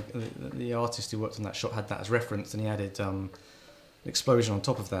up, and then the artist who worked on that shot had that as reference, and he added explosion on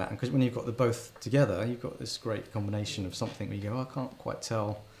top of that. And because when you've got the both together, you've got this great combination of something where you go, I can't quite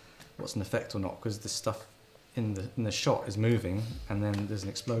tell what's an effect or not, because the stuff in the shot is moving, and then there's an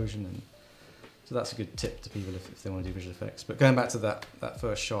explosion, and so that's a good tip to people if they want to do visual effects. But going back to that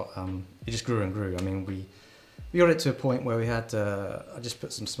first shot, it just grew and grew. I mean, we got it to a point where we had I just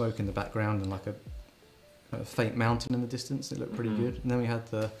put some smoke in the background and like a faint mountain in the distance. It looked pretty good. And then we had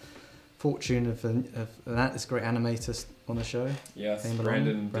the fortune of this great animator on the show. Yes,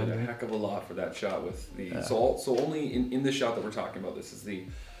 Brandon did a heck of a lot for that shot with the so only in the shot that we're talking about, this is the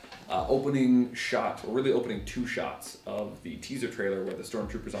opening shot, or really opening two shots of the teaser trailer where the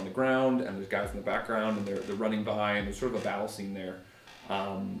stormtroopers on the ground and there's guys in the background and they're running by, and there's sort of a battle scene there.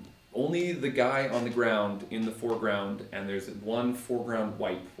 Only the guy on the ground in the foreground, and there's one foreground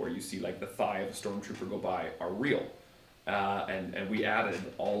wipe where you see like the thigh of a stormtrooper go by, are real. And we added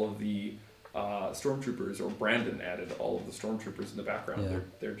all of the stormtroopers, or Brandon added all of the stormtroopers in the background. Yeah.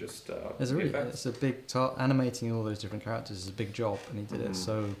 They're just it's a big animating all those different characters is a big job, and he did it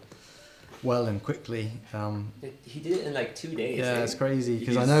so well and quickly. He did it in like 2 days. Yeah, it's crazy,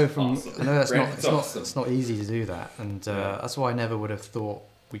 because I know that's awesome. it's not easy to do that, and that's why I never would have thought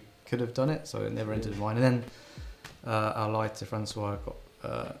we could have done it. So it never entered mind. And then our lighter Francois got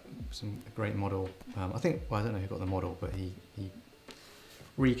a great model. I don't know who got the model, but he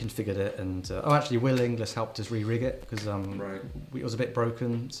reconfigured it, and actually Will Inglis helped us re-rig it, because it was a bit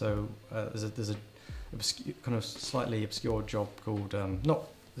broken. So there's a kind of slightly obscure job called not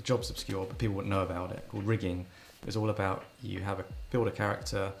the job's obscure, but people wouldn't know about it, called rigging. It's all about build a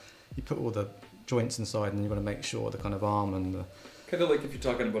character, you put all the joints inside, and you've got to make sure the kind of arm and the kind of like if you're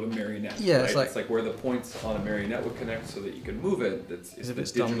talking about a marionette. Yeah, right? It's like where the points on a marionette would connect so that you can move it. It's the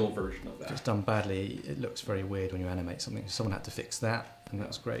digital version of that. If it's done badly, it looks very weird when you animate something. Someone had to fix that, and that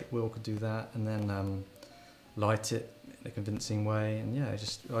was great. Will could do that, and then light it in a convincing way, and yeah,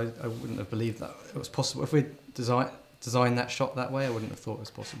 I wouldn't have believed that it was possible. If we designed that shot that way, I wouldn't have thought it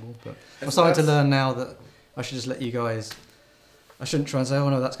was possible. But I'm starting to learn now that I should just let you guys. I shouldn't try and say, oh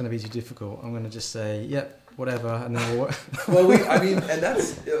no, that's going to be too difficult. I'm going to just say, yep, whatever, and then we'll... Well, and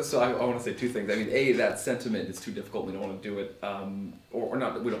that's, so I want to say two things. I mean, A, that sentiment is too difficult, we don't want to do it, or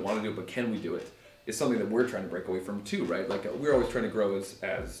not that we don't want to do it, but can we do it, is something that we're trying to break away from too, right? Like, we're always trying to grow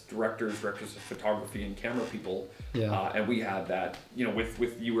as directors of photography and camera people, and we had that,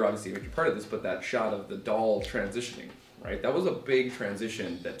 with you were obviously a major part of this, but that shot of the doll transitioning, right? That was a big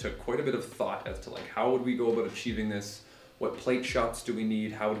transition that took quite a bit of thought as to, like, how would we go about achieving this? What plate shots do we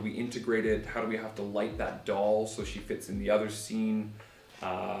need? How do we integrate it? How do we have to light that doll so she fits in the other scene?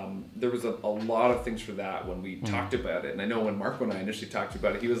 There was a lot of things for that when we talked about it. And I know when Marco and I initially talked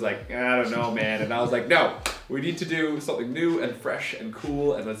about it, he was like, I don't know, man. And I was like, no, we need to do something new and fresh and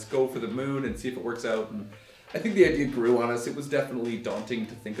cool, and let's go for the moon and see if it works out. And I think the idea grew on us. It was definitely daunting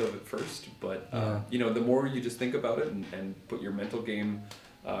to think of it first, but the more you just think about it and put your mental game,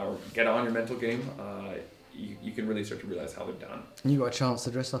 or get on your mental game, you can really start to realize how they're done. You got a chance to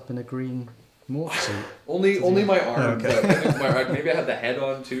dress up in a green morph suit. only my arm. Okay. But maybe I had the head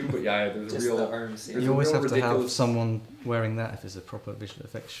on too. But yeah, there's just a real. The arms, you always have to have someone wearing that if it's a proper visual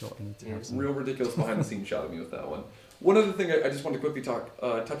effects shot. You need to have real ridiculous behind the scenes shot of me with that one. One other thing I just want to quickly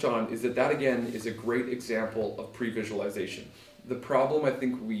touch on is that again is a great example of pre-visualization. The problem I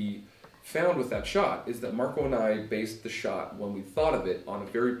think we found with that shot is that Marco and I based the shot when we thought of it on a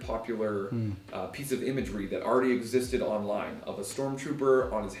very popular piece of imagery that already existed online of a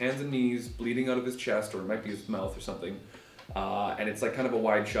stormtrooper on his hands and knees bleeding out of his chest, or it might be his mouth or something, and it's like kind of a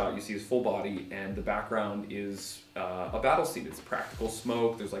wide shot. You see his full body, and the background is a battle scene. It's practical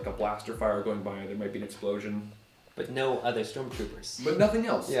smoke, there's like a blaster fire going by, there might be an explosion, but no other stormtroopers, but nothing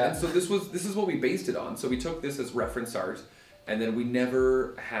else. Yeah. And so this is what we based it on. So we took this as reference art, and then we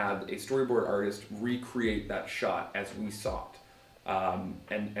never had a storyboard artist recreate that shot as we saw it.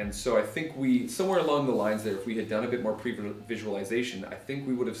 And so I think somewhere along the lines there, if we had done a bit more pre-visualization, I think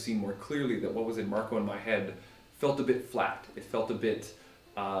we would have seen more clearly that what was in Marco and my head felt a bit flat. It felt a bit,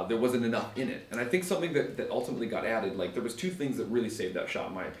 there wasn't enough in it. And I think something that ultimately got added, like there was two things that really saved that shot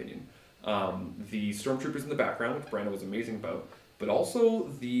in my opinion. The stormtroopers in the background, which Brandon was amazing about, but also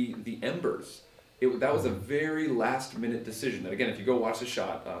the embers. That was a very last-minute decision. That again, if you go watch the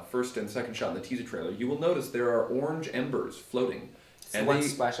shot, first and second shot in the teaser trailer, you will notice there are orange embers floating. And one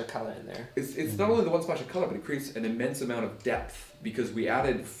splash of color in there. It's not only the one splash of color, but it creates an immense amount of depth because we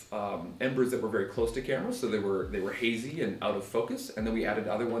added embers that were very close to camera, so they were hazy and out of focus, and then we added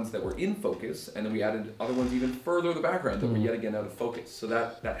other ones that were in focus, and then we added other ones even further in the background that were yet again out of focus. So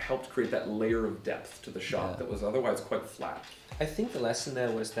that helped create that layer of depth to the shot that was otherwise quite flat. I think the lesson there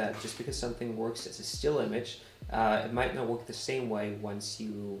was that just because something works as a still image, it might not work the same way once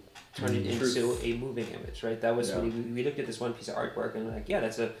you turn it into a moving image, right? That was really, we looked at this one piece of artwork and like,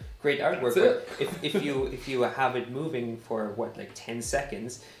 that's a great artwork, but if you have it moving for 10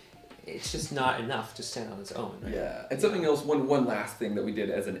 seconds, it's just not enough to stand on its own, right? Yeah, and something else, one last thing that we did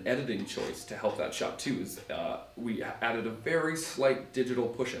as an editing choice to help that shot too is we added a very slight digital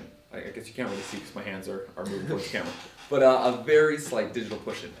push-in. I guess you can't really see because my hands are moving towards the camera, but a very slight digital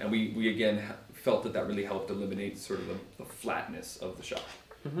push-in, and we again felt that really helped eliminate sort of the flatness of the shot.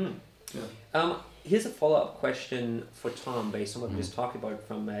 Mm-hmm. Yeah. Here's a follow-up question for Tom based on what we just talked about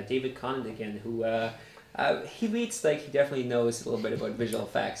from David Conant again, who he reads like he definitely knows a little bit about visual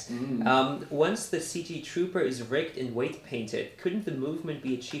effects. Once the CG trooper is rigged and weight painted, couldn't the movement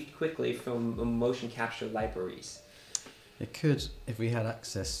be achieved quickly from motion capture libraries? It could if we had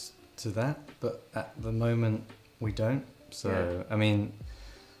access to that, but at the moment we don't. So I mean,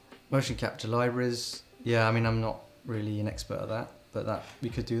 motion capture libraries. Yeah, I mean I'm not really an expert at that, but that we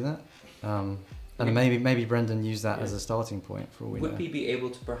could do that. And maybe Brendan used that as a starting point for all we know. Would we be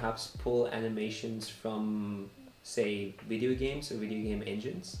able to perhaps pull animations from, say, video games or video game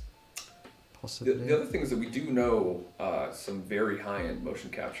engines? Possibly. The other thing is that we do know some very high-end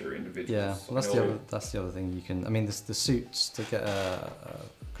motion capture individuals. Yeah, well, that's the other thing you can. I mean, the suits to get a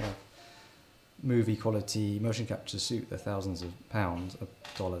kind of movie quality motion capture suit, they're thousands of pounds,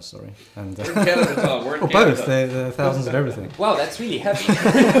 dollars, sorry. And we're in Canada, Tom. We're in Canada. Both. They're thousands of everything. Wow, that's really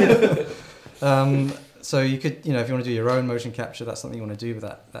heavy. So you could, if you want to do your own motion capture, that's something you want to do,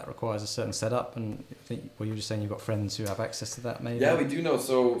 but that requires a certain setup. And I think, you were just saying you've got friends who have access to that, maybe? Yeah, we do know.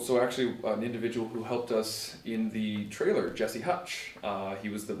 So actually, an individual who helped us in the trailer, Jesse Hutch, he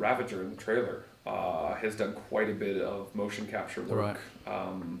was the Ravager in the trailer, has done quite a bit of motion capture work.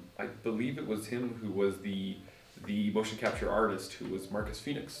 Right. I believe it was him who was the the motion capture artist who was Marcus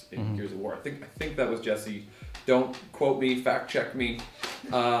Phoenix in Mhm. Gears of War. I think that was Jesse. Don't quote me, fact check me.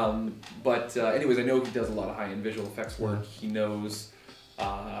 But anyways, I know he does a lot of high-end visual effects work. He knows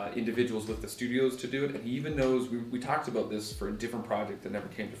individuals with the studios to do it, and he even knows, we talked about this for a different project that never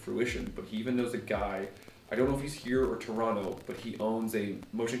came to fruition, but he even knows a guy, I don't know if he's here or Toronto, but he owns a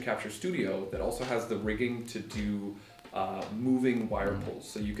motion capture studio that also has the rigging to do moving wire pulls.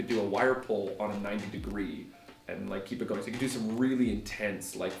 So you could do a wire pull on a 90-degree and like keep it going. So you can do some really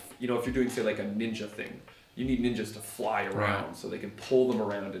intense, like, you know, if you're doing say like a ninja thing, you need ninjas to fly around so they can pull them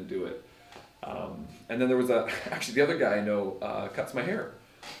around and do it. And then there was actually the other guy I know cuts my hair.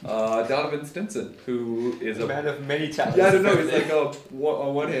 Donovan Stinson, who is a man of many talents. Yeah, I don't know. He's like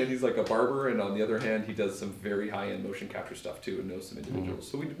on one hand he's like a barber, and on the other hand he does some very high-end motion capture stuff too, and knows some individuals.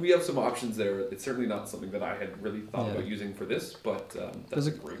 So we have some options there. It's certainly not something that I had really thought about using for this, but that's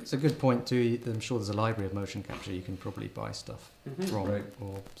great. It's a good point too. I'm sure there's a library of motion capture you can probably buy stuff from, Right.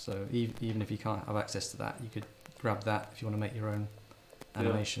 or so even if you can't have access to that, you could grab that if you want to make your own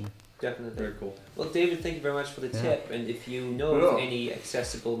animation. Definitely. Very cool. Well, David, thank you very much for the tip. And if you know of any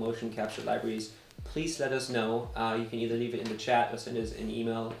accessible motion capture libraries, please let us know. You can either leave it in the chat or send us an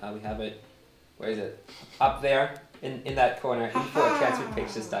email. We have it, where is it? Up there in that corner,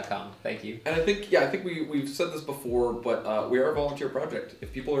 info@transferpictures.com. Thank you. And I think we've said this before, but we are a volunteer project.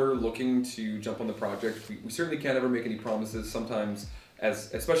 If people are looking to jump on the project, we certainly can't ever make any promises. Sometimes,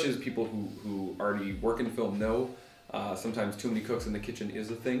 especially as people who already work in film know, sometimes too many cooks in the kitchen is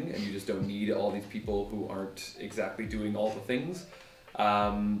a thing, and you just don't need all these people who aren't exactly doing all the things.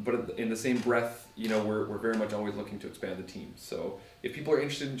 But in the same breath, you know, we're very much always looking to expand the team. So if people are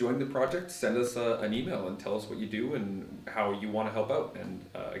interested in joining the project, send us an email and tell us what you do and how you want to help out. And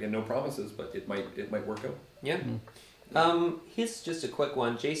again, no promises, but it might work out. Yeah. Here's just a quick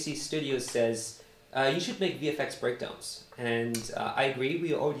one. JC Studios says you should make VFX breakdowns, and I agree.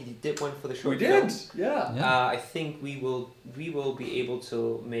 We already did one for the short film. Yeah. I think we will be able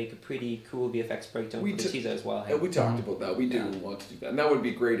to make a pretty cool VFX breakdown for the teaser as well. We talked about that. We do want to do that, and that would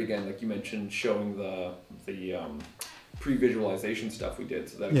be great. Again, like you mentioned, showing the pre-visualization stuff we did,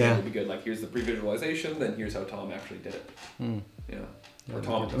 so that would be good. Like, here's the pre-visualization, then here's how Tom actually did it. Yeah. Or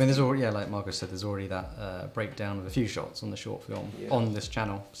Tom. I mean, there's already, like Marcus said, there's already that breakdown of a few shots on the short film on this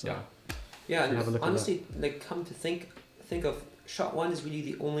channel. So yeah, and honestly, like, come to think of, shot one is really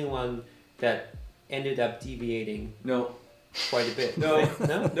the only one that ended up deviating. Quite a bit.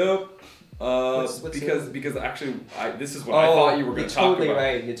 Because actually, this is what I thought you were going to talk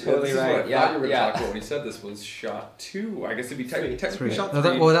about. You're totally right. I thought you were going to talk about when you said this was shot 2. I guess it'd be technically shot 3.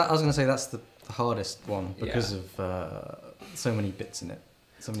 I was going to say that's the hardest one because of so many bits in it.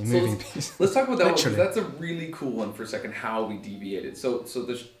 So many moving pieces. Let's talk about that one, because that's a really cool one for a second, how we deviated. So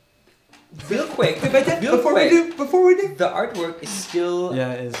there's... Real quick, before we do, the artwork is still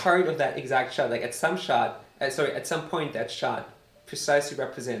part of that exact shot. Like at some point, that shot precisely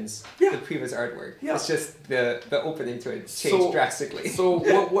represents the previous artwork. It's just the opening to it changed drastically. So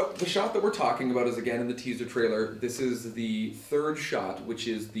what the shot that we're talking about is, again, in the teaser trailer. This is the third shot, which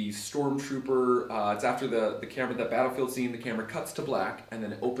is the stormtrooper. It's after the camera, that battlefield scene. The camera cuts to black, and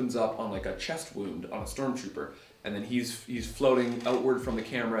then it opens up on like a chest wound on a stormtrooper. And then he's floating outward from the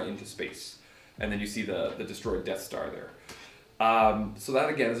camera into space. And then you see the destroyed Death Star there. So that,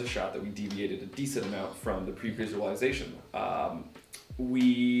 again, is a shot that we deviated a decent amount from the pre-visualization. What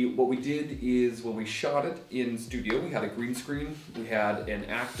we did is, when we shot it in studio, we had a green screen. We had an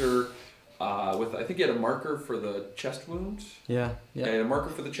actor with, I think he had a marker for the chest wound. Yeah, he had a marker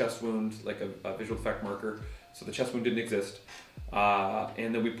for the chest wound, like a visual effect marker. So the chest wound didn't exist.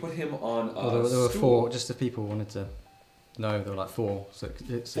 And then we put him on a there were stool. 4, just if people wanted to know, there were like 4. So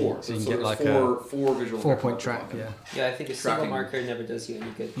you can get like four visual 4-point track, Yeah, I think a single marker never does you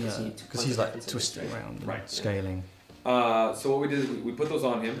any good. Because he's like twisting around, scaling. So what we did is we put those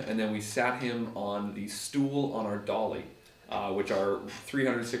on him, and then we sat him on the stool on our dolly, which are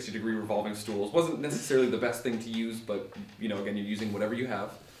 360-degree revolving stools. Wasn't necessarily the best thing to use, but, you know, again, you're using whatever you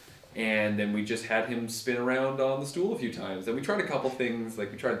have. And then we just had him spin around on the stool a few times. And we tried a couple things,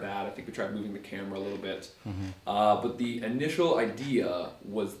 like we tried that. I think we tried moving the camera a little bit. But the initial idea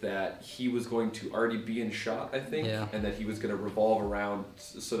was that he was going to already be in shot, I think, and that he was going to revolve around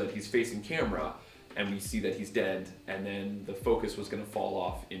so that he's facing camera, and we see that he's dead, and then the focus was going to fall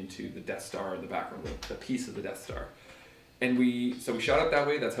off into the Death Star in the background, the piece of the Death Star. And so we shot it that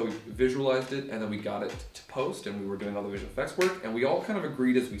way. That's how we visualized it, and then we got it to post, and we were doing all the visual effects work, and we all kind of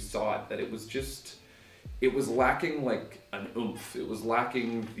agreed as we saw it that it was lacking like an oomph. It was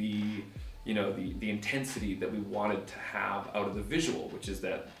lacking the intensity that we wanted to have out of the visual, which is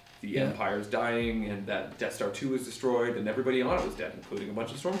that the Empire's dying and that Death Star 2 was destroyed and everybody on it was dead, including a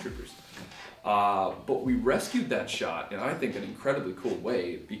bunch of stormtroopers. But we rescued that shot in, I think, an incredibly cool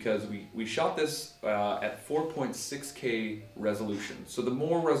way, because we shot this at 4.6K resolution. So the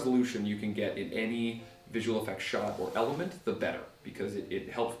more resolution you can get in any visual effects shot or element, the better, because it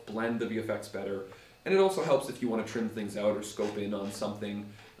helps blend the VFX better. And it also helps if you want to trim things out or scope in on something.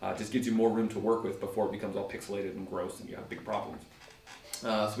 Just gives you more room to work with before it becomes all pixelated and gross and you have big problems.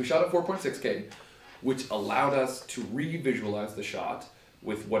 So we shot at 4.6K, which allowed us to re-visualize the shot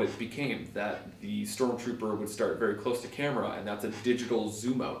with what it became, that the stormtrooper would start very close to camera, and that's a digital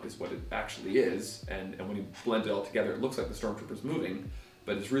zoom out is what it actually is. And when you blend it all together, it looks like the stormtrooper's moving,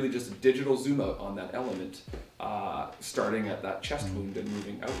 but it's really just a digital zoom out on that element, starting at that chest wound and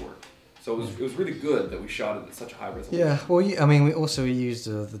moving outward. So it was really good that we shot it at such a high resolution. Yeah, well, I mean, we also used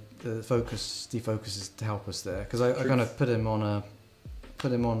the defocusers to help us there, because I kind of put him on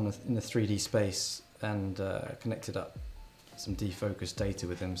in the 3D space and connected up some defocus data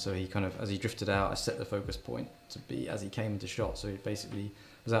with him. So he kind of, as he drifted out, I set the focus point to be as he came into shot. So he basically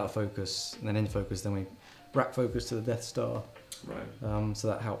was out of focus and then in focus. Then we rack focus to the Death Star. Right. So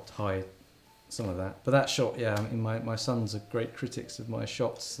that helped hide some of that. But that shot, yeah, I mean, my sons are great critics of my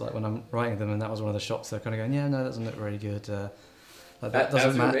shots. Like when I'm writing them, and that was one of the shots, they're kind of going, yeah, no, that doesn't look very good. Like that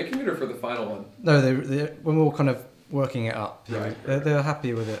doesn't matter. As you're making it, or for the final one? No, they when we were kind of working it up, Right. They were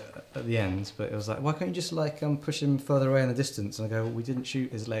happy with it at the end. But it was like, why can't you just like push him further away in the distance? And I go, well, we didn't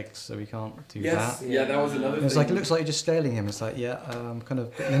shoot his legs, so we can't do that. Yeah, that was another thing. It's like, it looks like you're just scaling him. It's like, yeah, I'm kind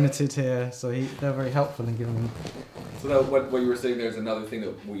of limited here. So they're very helpful in giving him. So that, what you were saying there is another thing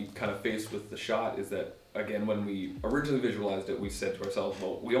that we kind of faced with the shot is that, again, when we originally visualized it, we said to ourselves,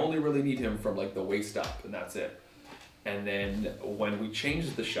 well, we only really need him from like the waist up, and that's it. And then when we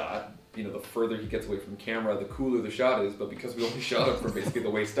changed the shot, you know, the further he gets away from camera, the cooler the shot is. But because we only shot him from basically the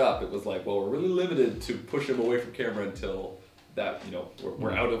waist up, it was like, well, we're really limited to push him away from camera until that, you know,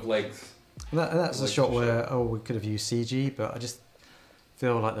 we're out of legs. And that's a shot where, we could have used CG, but I just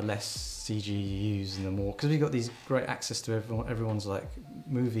feel like the less CG you use and the more, because we've got these great access to everyone's like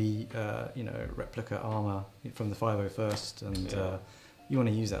movie, replica armor from the 501st, and you want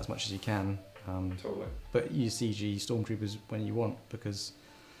to use that as much as you can. Totally. But use CG stormtroopers when you want, because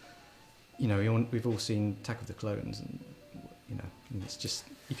you know we've all seen Attack of the Clones, and you know it's just,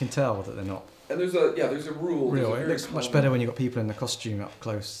 you can tell that they're not. And there's a rule. Real. It looks much better when you've got people in the costume up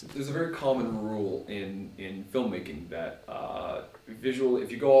close. There's a very common rule in filmmaking that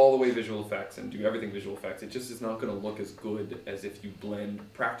if you go all the way visual effects and do everything visual effects, it just is not going to look as good as if you blend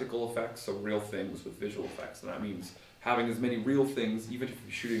practical effects, so real things, with visual effects. And that means having as many real things, even if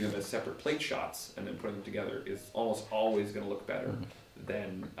you're shooting them as separate plate shots and then putting them together, is almost always going to look better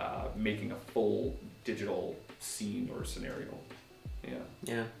than making a full digital scene or scenario.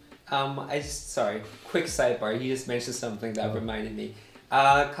 Yeah. Sorry, quick sidebar. You just mentioned something that reminded me.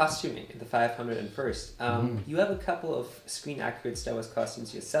 Costuming in the 501st. You have a couple of screen accurate Star Wars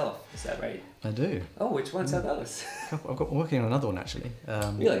costumes yourself, is that right? I do. Oh, which ones are those? I'm working on another one actually.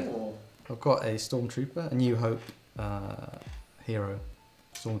 Really? I've got a Stormtrooper, a New Hope hero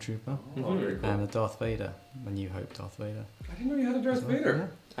Stormtrooper, Very cool. and a Darth Vader, a New Hope Darth Vader. I didn't know you had a Darth Vader.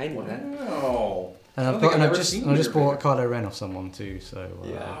 I know that. Wow. And I've just bought Kylo Ren off someone too. So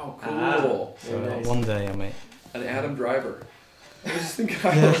Wow, cool. so nice. one day I may. An Adam Driver. I just think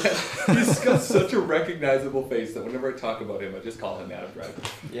he's got such a recognizable face that whenever I talk about him, I just call him Adam Driver.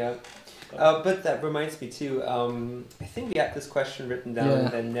 Yeah. But that reminds me too, I think we had this question written down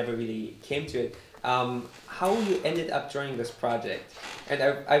and then never really came to it. How you ended up joining this project. And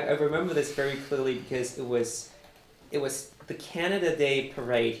I remember this very clearly because it was the Canada Day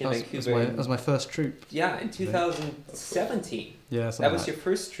parade in Vancouver. That was my first troop. Yeah, in 2017. Yeah, that was your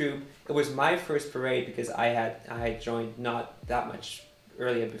first troop. It was my first parade because I had joined not that much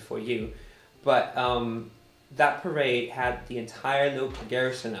earlier before you, but that parade had the entire local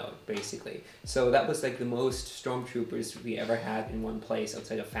garrison out basically. So that was like the most stormtroopers we ever had in one place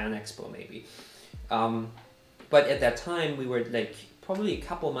outside of Fan Expo maybe. But at that time we were like probably a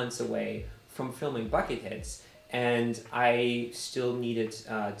couple months away from filming Bucketheads. And I still needed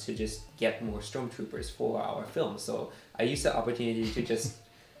to just get more stormtroopers for our film. So I used the opportunity to just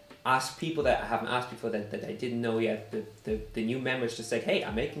ask people that I haven't asked before, that I didn't know yet, the new members, just like, hey,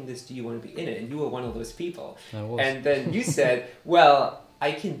 I'm making this, do you want to be in it? And you were one of those people. I was. And then you said, well,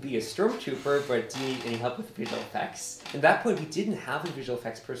 I can be a stormtrooper, but do you need any help with visual effects? At that point, we didn't have a visual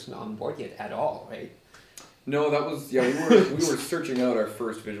effects person on board yet at all, right? No, that was, we were searching out our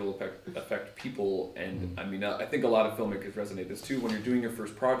first visual effect people, and I mean, I think a lot of filmmakers resonate this too. When you're doing your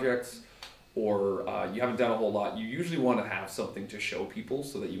first projects, or you haven't done a whole lot, you usually want to have something to show people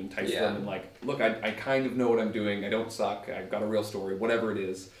so that you entice them and like, look, I kind of know what I'm doing. I don't suck. I've got a real story, whatever it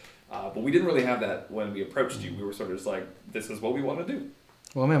is. But we didn't really have that when we approached you. We were sort of just like, this is what we want to do.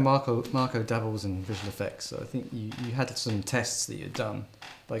 Well, I mean, Marco dabbles in visual effects, so I think you had some tests that you'd done.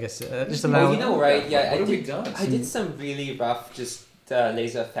 But I guess just allow. Oh, you know, right? Yeah, what have we done? I did some really rough, just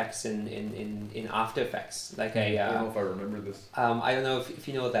laser effects in After Effects. Like I don't know if I remember this. I don't know if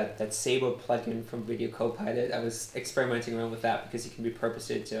you know that Saber plugin from Video Copilot. I was experimenting around with that because you can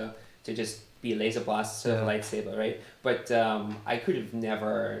repurpose it to just be a laser blast instead of a lightsaber, right? But I could have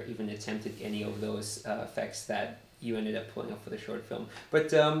never even attempted any of those effects that you ended up pulling off for the short film.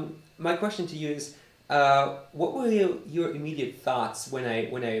 But my question to you is, what were your immediate thoughts when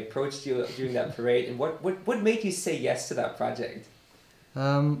I approached you during that parade, and what made you say yes to that project?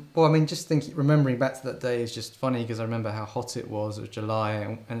 Well, I mean, just remembering back to that day is just funny because I remember how hot it was. It was July,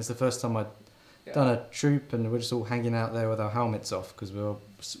 and it's the first time I'd done a troop, and we're just all hanging out there with our helmets off because we were,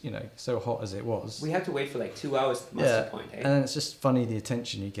 so hot as it was. We had to wait for like 2 hours at the muster point, eh? And then it's just funny the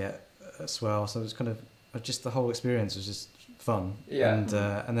attention you get as well. So it was kind of just the whole experience was just fun. Yeah.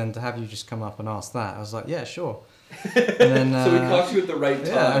 And then to have you just come up and ask that, I was like, yeah, sure. And then, so we caught you at the right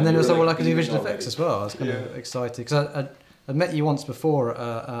time. Yeah, and then it was like, well, I can do visual effects as well. I was kind of excited because I'd met you once before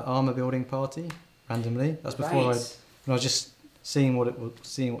at an armor building party randomly. That's before when I was just seeing what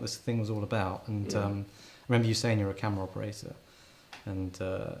this thing was all about, and I remember you saying you're a camera operator, and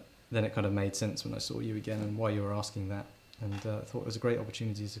then it kind of made sense when I saw you again and why you were asking that, and I thought it was a great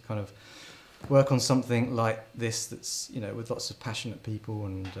opportunity to kind of work on something like this that's with lots of passionate people,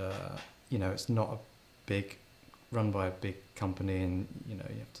 and it's not a big run by a big company, and you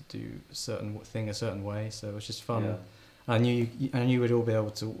have to do a certain thing a certain way, so it was just fun. Yeah. I knew we'd all be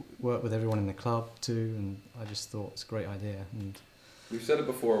able to work with everyone in the club too, and I just thought it's a great idea. And we've said it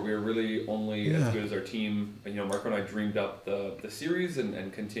before, we were really only as good as our team. Marco and I dreamed up the series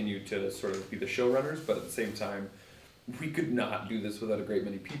and continued to sort of be the showrunners, but at the same time, we could not do this without a great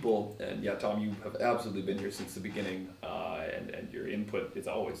many people. And yeah, Tom, you have absolutely been here since the beginning, and your input is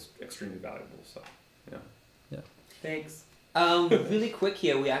always extremely valuable. So, yeah. Thanks. Really quick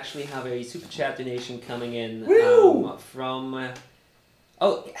here, we actually have a super chat donation coming in from.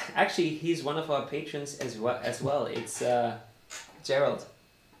 Actually, he's one of our patrons as well. It's Gerald.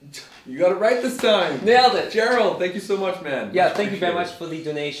 You got it right this time. Nailed it. Gerald, thank you so much, man. Yeah, thank you very much for the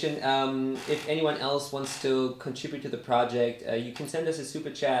donation. If anyone else wants to contribute to the project, you can send us a super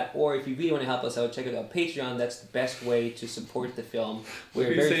chat, or if you really want to help us out, check out our Patreon. That's the best way to support the film.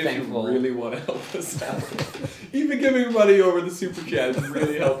 We're very thankful. If you really want to help us out, even giving money over the super chat is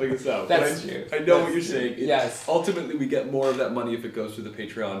really helping us out. That's true. I know what you're saying. Yes. Ultimately, we get more of that money if it goes through the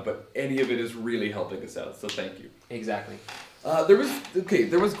Patreon, but any of it is really helping us out. So thank you. Exactly.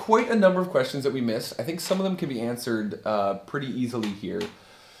 There was quite a number of questions that we missed. I think some of them can be answered pretty easily here.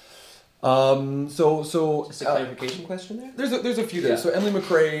 Just a clarification question there? There's a few there. Yeah. So Emily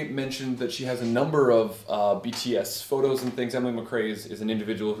McRae mentioned that she has a number of BTS photos and things. Emily McRae is an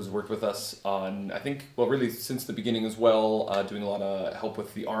individual who's worked with us on, I think, really since the beginning as well, doing a lot of help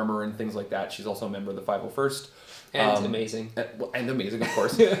with the armor and things like that. She's also a member of the 501st. And amazing. And amazing, of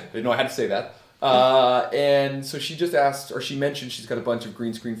course. I didn't know I had to say that. And so she just asked, or she mentioned she's got a bunch of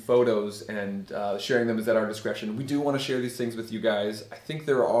green screen photos, and sharing them is at our discretion. We do want to share these things with you guys. I think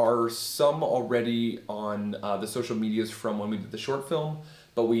there are some already on the social medias from when we did the short film,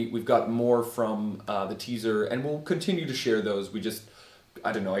 but we've got more from the teaser, and we'll continue to share those. We just,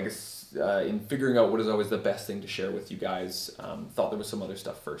 I don't know, I guess in figuring out what is always the best thing to share with you guys, thought there was some other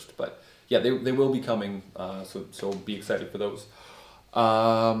stuff first. But yeah, they will be coming, so be excited for those.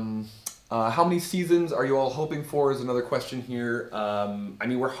 How many seasons are you all hoping for is another question here.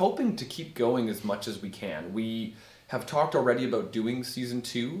 We're hoping to keep going as much as we can. We have talked already about doing season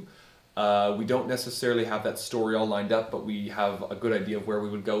 2. We don't necessarily have that story all lined up, but we have a good idea of where we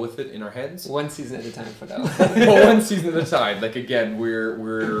would go with it in our heads. One season at a time for that. Well, one season at a time. Like, again, we're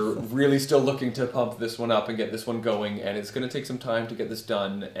really still looking to pump this one up and get this one going, and it's going to take some time to get this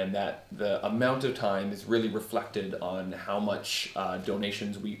done, and that the amount of time is really reflected on how much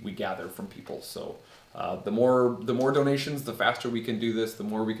donations we gather from people. So the more donations, the faster we can do this, the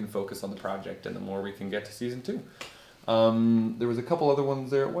more we can focus on the project, and the more we can get to season 2. There was a couple other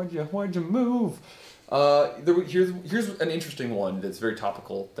ones there. Why'd you move? Here's an interesting one that's very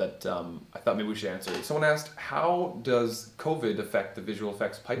topical that I thought maybe we should answer. Someone asked, how does COVID affect the visual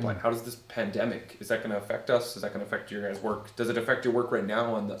effects pipeline? How does this pandemic, is that going to affect us? Is that going to affect your guys' work? Does it affect your work right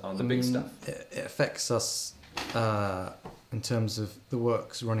now on the big stuff? It affects us in terms of the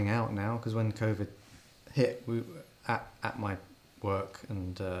work's running out now, because when COVID hit, we at my work,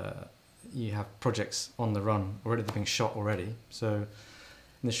 and you have projects on the run already, they're being shot already. So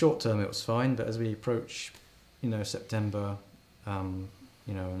in the short term it was fine, but as we approach, September,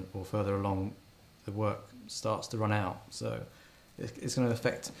 or further along, the work starts to run out. So it's going to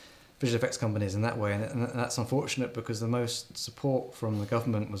affect visual effects companies in that way, and that's unfortunate because the most support from the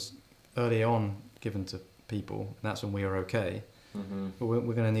government was early on given to people, and that's when we were okay. Mm-hmm. But we're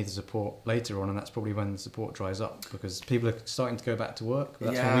going to need the support later on, and that's probably when the support dries up because people are starting to go back to work.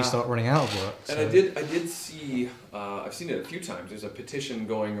 But that's when we start running out of work. And so. I did see, I've seen it a few times. There's a petition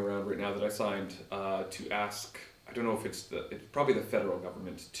going around right now that I signed to ask. I don't know if it's probably the federal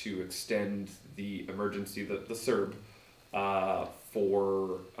government to extend the emergency, the CERB,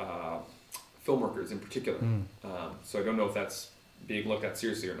 for film workers in particular. So I don't know if that's being looked at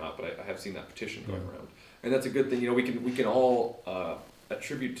seriously or not, but I have seen that petition going around, and that's a good thing. We can all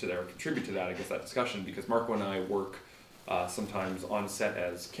contribute to that. I guess that discussion, because Marco and I work sometimes on set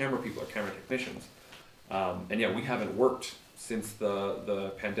as camera people or camera technicians, and we haven't worked since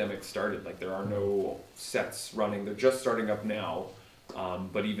the pandemic started. Like, there are no sets running. They're just starting up now.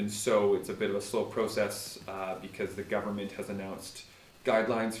 But even so, it's a bit of a slow process because the government has announced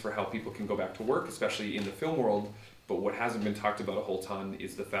guidelines for how people can go back to work, especially in the film world. But what hasn't been talked about a whole ton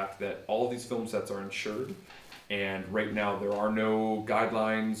is the fact that all of these film sets are insured. And right now there are no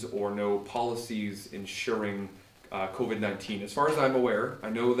guidelines or no policies ensuring COVID-19. As far as I'm aware, I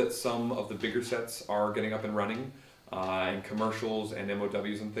know that some of the bigger sets are getting up and running, and commercials and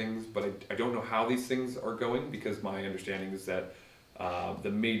MOWs and things, but I don't know how these things are going, because my understanding is that the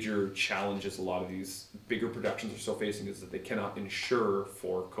major challenges a lot of these bigger productions are still facing is that they cannot insure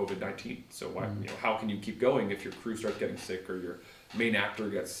for COVID-19. So why, how can you keep going if your crew starts getting sick or your main actor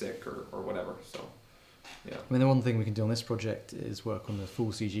gets sick or whatever? So, yeah. I mean, the one thing we can do on this project is work on the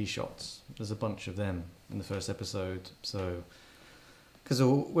full CG shots. There's a bunch of them in the first episode, so because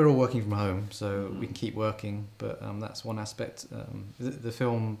we're all working from home, so we can keep working. But that's one aspect. The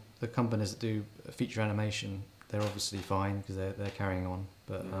film, the companies that do feature animation, they're obviously fine because they're carrying on.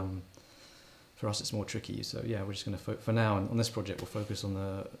 But for us, it's more tricky. So yeah, we're just going to for now on this project, we'll focus on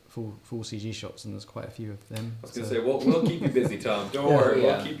the full CG shots, and there's quite a few of them. I was going to say, we'll keep you busy, Tom. Don't worry,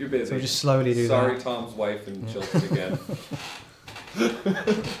 we'll keep you busy. So we'll just slowly do Sorry, that. Tom's wife and children again.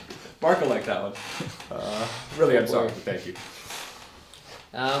 Marco liked that one. Really, I'm sorry. Thank you.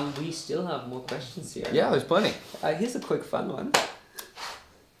 We still have more questions here. Yeah, there's plenty. Here's a quick fun one.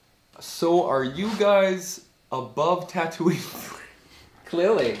 So, are you guys above Tatooine?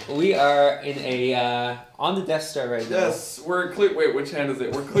 Clearly, we are in a on the Death Star right now. Yes, we're clear. Wait, which hand is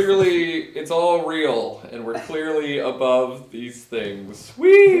it? We're clearly. It's all real, and we're clearly above these things.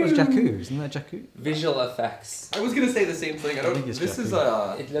 Whee! It was Jakku, isn't that Jakku? Visual effects. I was gonna say the same thing. I don't. This Jakku. is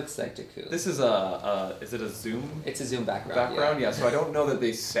a. It looks like Jakku. This is is it a zoom? It's a zoom background. Yeah. So I don't know that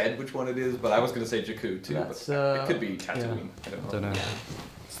they said which one it is, but I was gonna say Jakku too. That's, but it could be Tatooine. Yeah. I don't know. Yeah.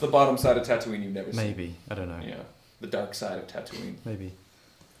 It's the bottom side of Tatooine you've never seen. Maybe, I don't know. Yeah, the dark side of Tatooine. Maybe.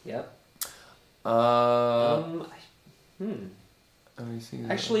 Yep.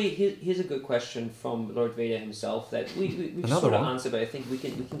 Actually, here's a good question from Lord Vader himself that we've sort of answered, but I think we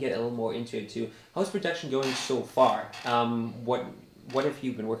can get a little more into it too. How's production going so far? What have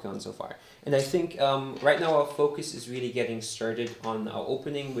you been working on so far? And I think right now our focus is really getting started on our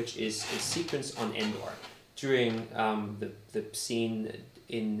opening, which is a sequence on Endor during the scene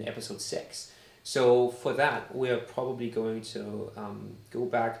in episode 6. So for that, we are probably going to go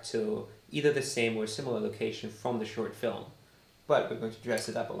back to either the same or similar location from the short film, but we're going to dress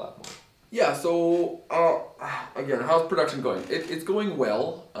it up a lot more. Yeah, so again, how's production going? It's going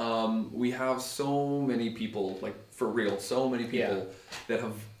well. We have so many people, like for real, so many people that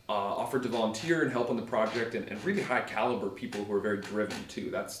have offered to volunteer and help on the project, and really high caliber people who are very driven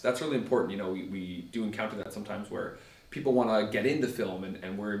too. That's really important. You know, we do encounter that sometimes where people want to get into film,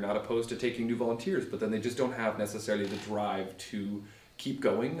 and we're not opposed to taking new volunteers, but then they just don't have necessarily the drive to keep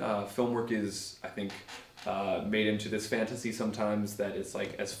going. Film work is, I think, made into this fantasy sometimes that it's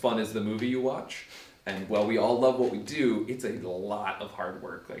like as fun as the movie you watch. And while we all love what we do, it's a lot of hard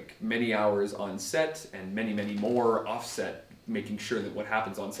work, like many hours on set and many, many more off set, making sure that what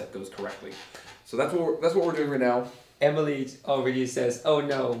happens on set goes correctly. So that's what we're doing right now. Emily already says, "Oh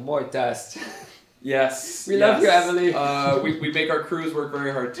no, more dust." Yes. We love you, Emily. We make our crews work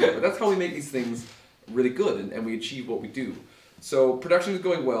very hard too, but that's how we make these things really good, and we achieve what we do. So production is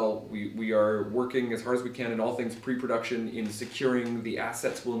going well. We are working as hard as we can in all things pre-production in securing the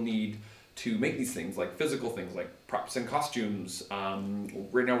assets we'll need to make these things, like physical things, like props and costumes.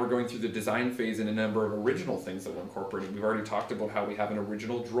 Right now we're going through the design phase in a number of original things that we're incorporating. We've already talked about how we have an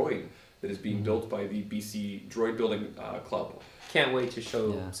original droid that is being built by the BC Droid Building Club. Can't wait to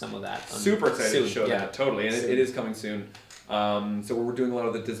show some of that. Super excited soon. to show that, totally, and it is coming soon. So we're doing a lot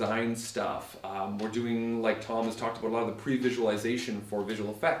of the design stuff. We're doing, like Tom has talked about, a lot of the pre-visualization for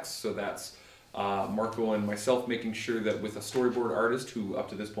visual effects. So that's Marco and myself making sure that with a storyboard artist, who up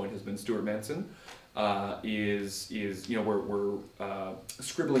to this point has been Stuart Manson, is you know, we're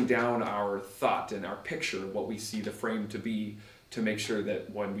scribbling down our thought and our picture of what we see the frame to be, to make sure that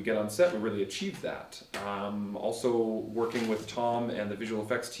when we get on set we really achieve that. Also working with Tom and the visual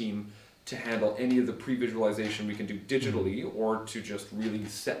effects team to handle any of the pre-visualization we can do digitally, or to just really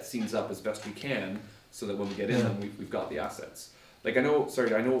set scenes up as best we can, so that when we get in them we've got the assets. Like I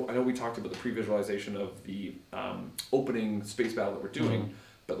know we talked about the pre-visualization of the opening space battle that we're doing,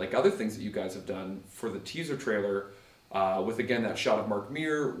 but like other things that you guys have done for the teaser trailer, with again that shot of Mark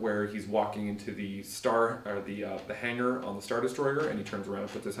Meer where he's walking into the the hangar on the Star Destroyer, and he turns around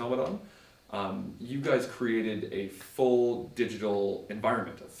and puts his helmet on. You guys created a full digital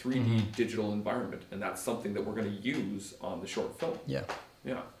environment, a 3D digital environment, and that's something that we're going to use on the short film. Yeah.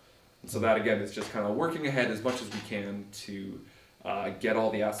 And so that again is just kind of working ahead as much as we can to get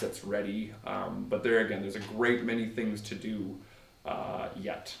all the assets ready. But there again, there's a great many things to do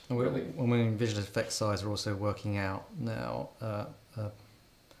yet. Really. When we're in visual effects size, we're also working out now.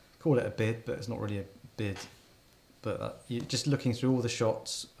 Call it a bid, but it's not really a bid. But you're just looking through all the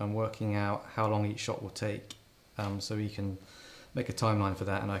shots and working out how long each shot will take, so we can make a timeline for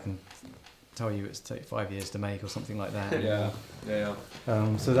that, and I can tell you it's take 5 years to make or something like that.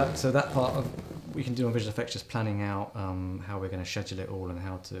 So that part of we can do on visual effects, just planning out how we're going to schedule it all and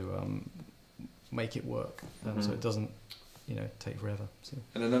how to make it work, so it doesn't take forever. So.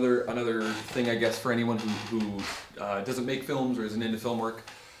 And another thing, I guess, for anyone who doesn't make films or isn't into film work.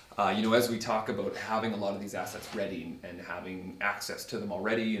 As we talk about having a lot of these assets ready and having access to them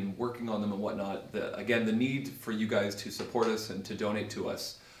already and working on them and whatnot, the need for you guys to support us and to donate to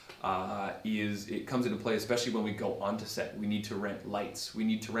us it comes into play, especially when we go onto set. We need to rent lights. We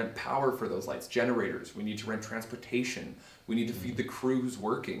need to rent power for those lights, generators. We need to rent transportation. We need to feed the crew who's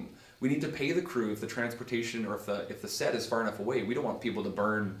working. We need to pay the crew if the transportation or if the set is far enough away. We don't want people to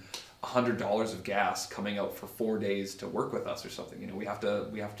burn $100 of gas coming out for 4 days to work with us or something. We have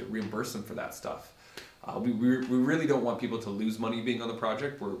to reimburse them for that stuff. We really don't want people to lose money being on the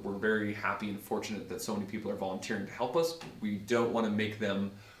project. We're very happy and fortunate that so many people are volunteering to help us. We don't want to make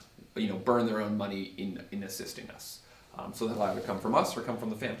them, burn their own money in assisting us. So that'll either come from us or come from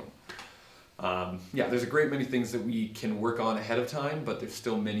the fandom. There's a great many things that we can work on ahead of time, but there's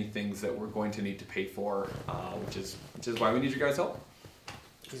still many things that we're going to need to pay for, which is why we need your guys' help.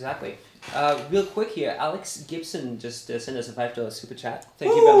 Exactly. Real quick here, Alex Gibson just sent us a $5 super chat.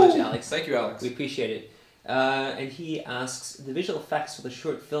 Thank you very much, Alex. Thank you, Alex. We appreciate it. And he asks, the visual effects for the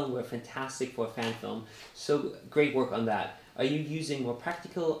short film were fantastic for a fan film. So great work on that. Are you using more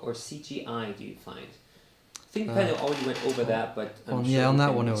practical or CGI, do you find? I think we kind of already went over that, but I'm sure on we that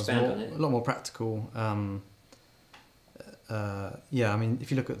can one it was expand a lot more practical.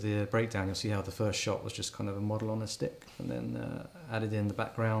 If you look at the breakdown, you'll see how the first shot was just kind of a model on a stick, and then added in the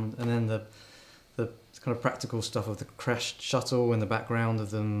background, and then the kind of practical stuff of the crashed shuttle in the background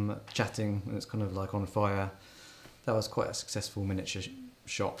of them chatting, and it's kind of like on fire. That was quite a successful miniature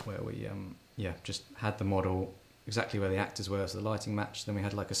shot where we just had the model exactly where the actors were, so the lighting matched. Then we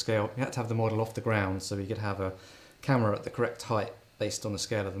had like a scale. We had to have the model off the ground so we could have a camera at the correct height based on the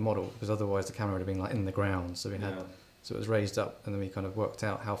scale of the model, because otherwise the camera would have been like in the ground. So we had. So it was raised up, and then we kind of worked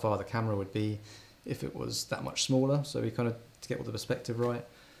out how far the camera would be if it was that much smaller. So we kind of to get all the perspective right,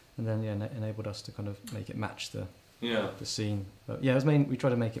 and then enabled us to kind of make it match the scene. But it was we tried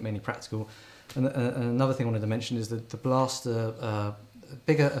to make it mainly practical. And another thing I wanted to mention is that the blaster, a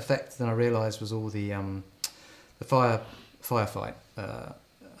bigger effect than I realised was all the firefight,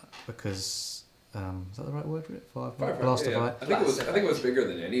 because. Is that the right word for it? Blaster fight. I think it was bigger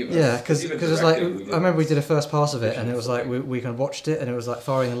than any of us. Yeah, because it was like I remember we did a first pass of it, and it was like we kind of watched it, and it was like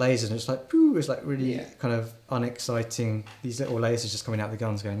firing the lasers, and it was like pooh, it was like really kind of unexciting. These little lasers just coming out of the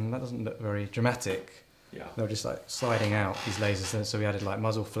guns, going, that doesn't look very dramatic. Yeah, they were just like sliding out these lasers, and so we added like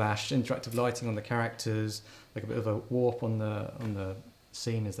muzzle flash, interactive lighting on the characters, like a bit of a warp on the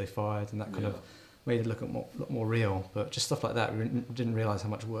scene as they fired, and that kind of made it look a lot more real. But just stuff like that, we didn't realise how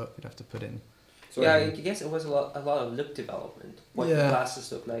much work we'd have to put in. So I guess it was a lot of look development. What the glasses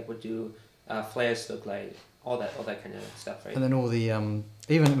look like, what do flares look like, all that kind of stuff, right? And then all the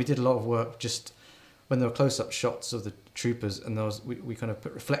even we did a lot of work just when there were close-up shots of the troopers, and we kind of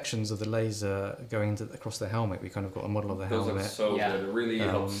put reflections of the laser going across their helmet. We kind of got a model of the helmet. Those are so good. It really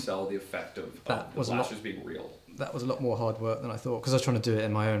helps sell the effect of the blasters being real. That was a lot more hard work than I thought, because I was trying to do it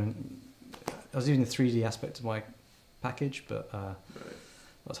in my own. I was using the 3D aspect of my package, but that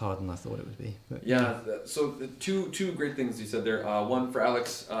was harder than I thought it would be. But, so the two great things you said there. One for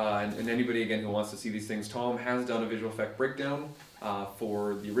Alex and anybody again who wants to see these things. Tom has done a visual effect breakdown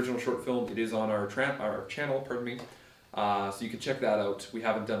for the original short film. It is on our channel, pardon me. So you can check that out. We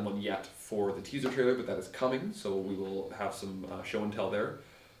haven't done one yet for the teaser trailer, but that is coming. So we will have some show and tell there.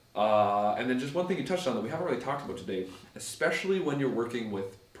 And then just one thing you touched on that we haven't really talked about today, especially when you're working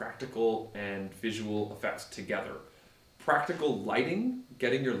with practical and visual effects together. Practical lighting,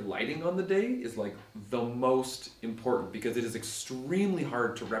 getting your lighting on the day is like the most important, because it is extremely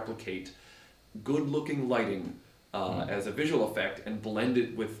hard to replicate good looking lighting as a visual effect and blend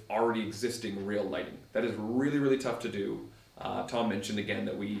it with already existing real lighting. That is really, really tough to do. Tom mentioned again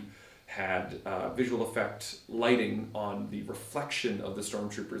that we had visual effect lighting on the reflection of the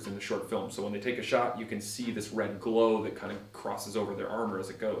stormtroopers in the short film. So when they take a shot, you can see this red glow that kind of crosses over their armor as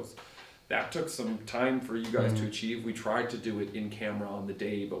it goes. That took some time for you guys to achieve. We tried to do it in camera on the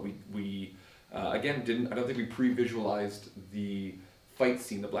day, but we again I don't think we pre-visualized the fight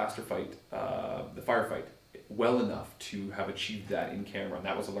scene, the blaster fight, the firefight, well enough to have achieved that in camera. And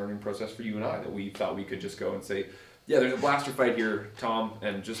that was a learning process for you and I, that we thought we could just go and say, yeah, there's a blaster fight here, Tom,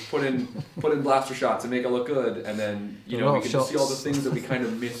 and just put in blaster shots and make it look good, and then we can just see all the things that we kind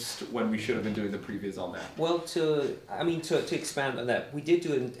of missed when we should have been doing the previs on that. Well, to expand on that, we did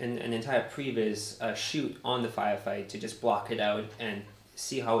do an entire previs shoot on the firefight to just block it out and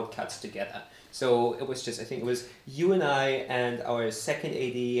see how it cuts together. So it was I think it was you and I and our second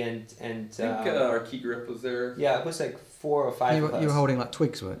AD and I think our key grip was there. Yeah, it was like 4 or 5 of us. You were holding like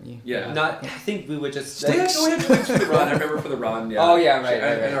twigs, weren't you? Yeah. I think we were just sticks. We had twigs for the run. I remember for the run. Yeah. Oh yeah, right.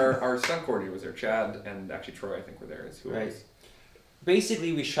 And our stunt coordinator was there. Chad and actually Troy, I think, were there. Is who it was.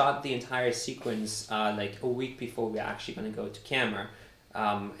 Basically, we shot the entire sequence like a week before we were actually going to go to camera,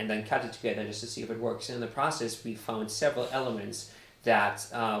 and then cut it together just to see if it works. And in the process, we found several elements that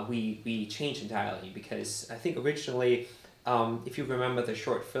we changed entirely, because I think originally, if you remember the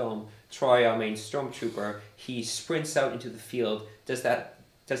short film, Troy, our main stormtrooper, he sprints out into the field, does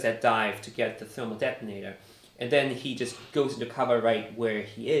that dive to get the thermal detonator, and then he just goes into cover right where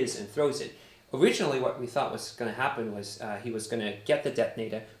he is and throws it. Originally, what we thought was going to happen was he was going to get the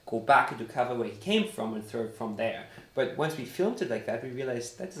detonator, go back into cover where he came from, and throw it from there. But once we filmed it like that, we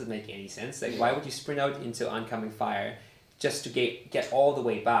realized that doesn't make any sense. Like, why would you sprint out into oncoming fire just to get all the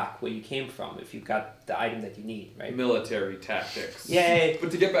way back where you came from if you've got the item that you need, right? Military tactics. Yay!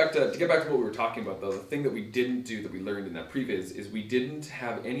 But to get back to what we were talking about, though, the thing that we didn't do that we learned in that previs is we didn't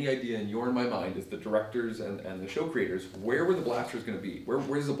have any idea in your and my mind, as the directors and the show creators, where were the blasters going to be?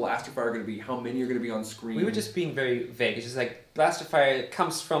 Where's the blaster fire going to be? How many are going to be on screen? We were just being very vague. It's just like, blaster fire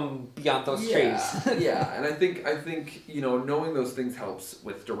comes from beyond those trees. Yeah, and I think knowing those things helps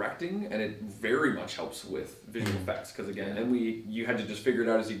with directing, and it very much helps with visual effects, because again, and you had to just figure it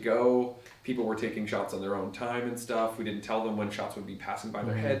out as you go. People were taking shots on their own time and stuff. We didn't tell them when shots would be passing by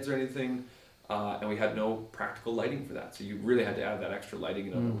their heads or anything, and we had no practical lighting for that. So you really had to add that extra lighting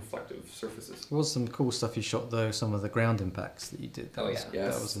and other reflective surfaces. There was some cool stuff you shot though. Some of the ground impacts that you did. That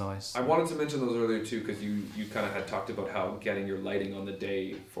That was nice. I wanted to mention those earlier too, because you kind of had talked about how getting your lighting on the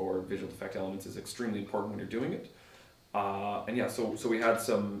day for visual effect elements is extremely important when you're doing it. So we had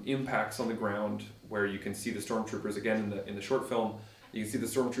some impacts on the ground where you can see the stormtroopers again in the short film. You can see the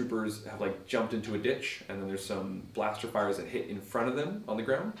stormtroopers have like jumped into a ditch, and then there's some blaster fires that hit in front of them on the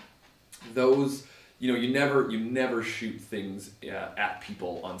ground. Those, you never shoot things at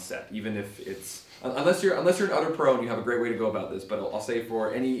people on set, even if it's unless you're an utter pro and you have a great way to go about this. But I'll say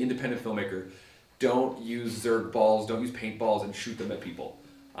for any independent filmmaker, don't use Zerg balls, don't use paintballs and shoot them at people.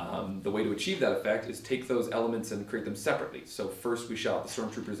 The way to achieve that effect is take those elements and create them separately. So first we shot the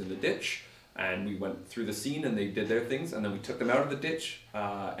stormtroopers in the ditch, and we went through the scene and they did their things, and then we took them out of the ditch,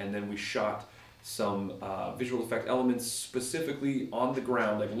 and then we shot some visual effect elements specifically on the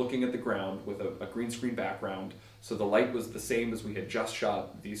ground, like looking at the ground with a green screen background. So the light was the same as we had just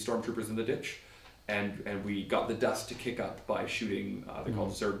shot these stormtroopers in the ditch, and we got the dust to kick up by shooting, they're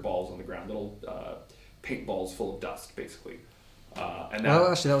called Zerg balls on the ground, little paintballs full of dust, basically.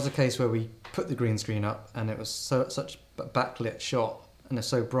 Actually, that was a case where we put the green screen up, and it was such a backlit shot, and it's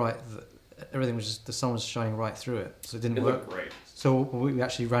so bright that everything was just, the sun was shining right through it, so it didn't work. Looked great. So we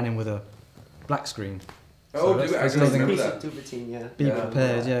actually ran in with a black screen, Oh, that's- do I that's actually another thing. remember that? Duvetin, yeah. Be Yeah.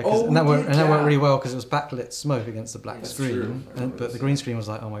 prepared, yeah. Oh, And that we worked, did, and that worked yeah. really well because it was backlit smoke against the black That's screen. true. I remember But the this, green yeah. screen was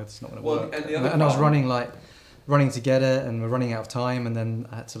like, oh my god, it's not going to Well, work. and the other I was problem- running to get it, and we're running out of time, and then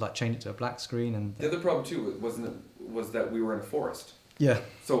I had to like change it to a black screen, and The other problem too was that we were in a forest. yeah,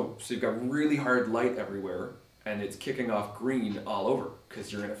 So you've got really hard light everywhere, and it's kicking off green all over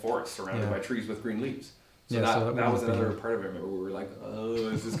because you're in a forest surrounded Yeah. by trees with green leaves. So Yeah, that, so that that was would have another been- part of it. I remember we were like, oh,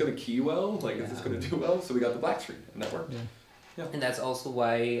 is this going to key well? Like, is this Yeah. going to do well? So we got the black screen, and that worked. yeah. And that's also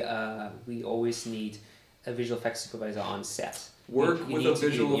why we always need a visual effects supervisor on set. Work You with need a to be,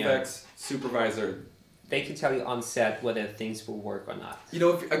 visual yeah. effects supervisor. They can tell you on set whether things will work or not. You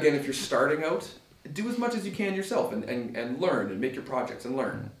know, if you're starting out, do as much as you can yourself and learn and make your projects and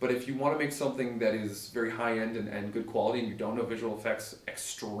learn. But if you want to make something that is very high end and good quality and you don't know visual effects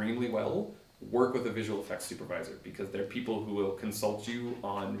extremely well, work with a visual effects supervisor because they're people who will consult you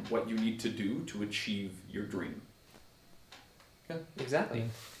on what you need to do to achieve your dream. Exactly.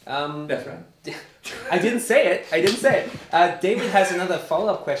 That's right. I didn't say it. David has another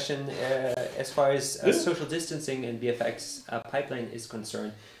follow-up question as far as social distancing and VFX pipeline is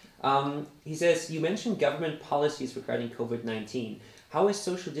concerned. He says, you mentioned government policies regarding COVID-19. How has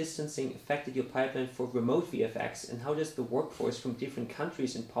social distancing affected your pipeline for remote VFX, and how does the workforce from different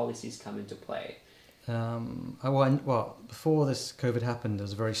countries and policies come into play? Well, before this COVID happened, there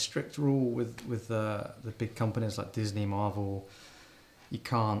was a very strict rule with the big companies like Disney, Marvel. You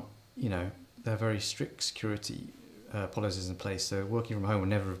can't, there are very strict security policies in place. So working from home would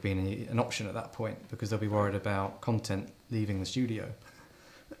never have been an option at that point because they'll be worried about content leaving the studio.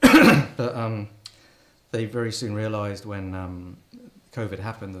 But they very soon realised when COVID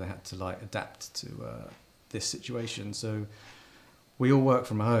happened that they had to like adapt to this situation. So we all work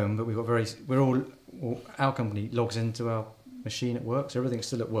from home, but our company logs into our machine at work, so everything's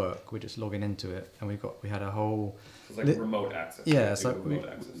still at work. We're just logging into it, and we had a whole. It's like remote access. Yeah, so remote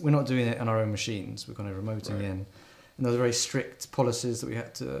access. we're not doing it on our own machines. We're kind of remoting Right. in. And there were very strict policies that we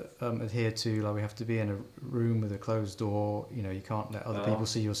had to adhere to. Like we have to be in a room with a closed door. You can't let other people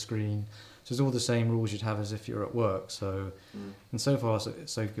see your screen. So it's all the same rules you'd have as if you're at work. So and so far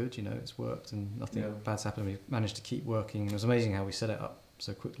it's so good. It's worked and nothing bad's happened. We've managed to keep working. It was amazing how we set it up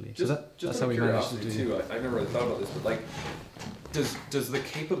so quickly. Just That's out how of we managed to curiosity do. too, I never really thought about this, but like, does the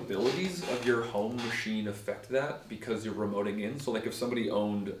capabilities of your home machine affect that because you're remoting in? So like, if somebody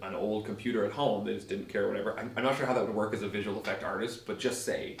owned an old computer at home, they just didn't care, whatever. I'm not sure how that would work as a visual effect artist, but just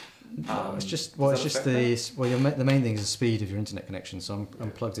say. It's just does that affect the main thing is the speed of your internet connection. So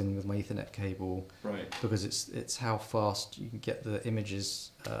I'm plugged in with my Ethernet cable, right? Because it's how fast you can get the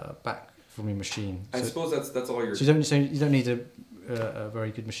images back from your machine. I suppose that's all you're. So you don't need a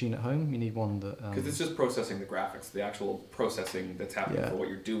very good machine at home. You need one that Because it's just processing the graphics. The actual processing that's happening for what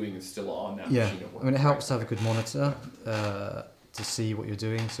you're doing is still on that machine at work. I mean, it helps to have a good monitor to see what you're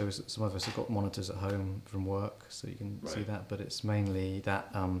doing. So some of us have got monitors at home from work, so you can see that. But it's mainly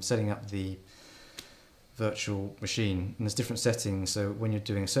that setting up the virtual machine. And there's different settings. So when you're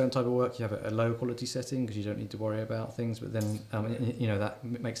doing a certain type of work, you have a low quality setting because you don't need to worry about things. But then that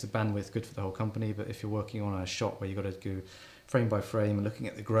makes the bandwidth good for the whole company. But if you're working on a shot where you've got to go frame by frame and looking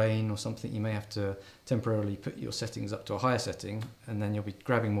at the grain or something, you may have to temporarily put your settings up to a higher setting, and then you'll be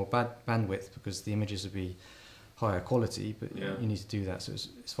grabbing more bandwidth because the images will be higher quality, but you need to do that. So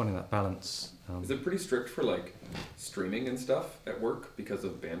it's finding that balance. Is it pretty strict for like streaming and stuff at work because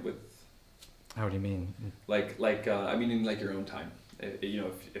of bandwidth? How do you mean? I mean in like your own time.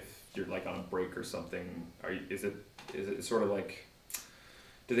 If you're like on a break or something, is it sort of like,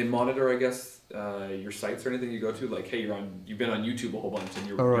 do they monitor, I guess, your sites or anything you go to? Like, hey, you've been on YouTube a whole bunch and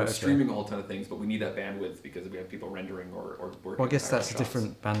you're streaming a whole ton of things, but we need that bandwidth because we have people rendering or working. Well, I guess that's a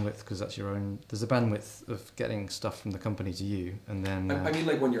different bandwidth because that's your own. There's a bandwidth of getting stuff from the company to you, and then. I mean,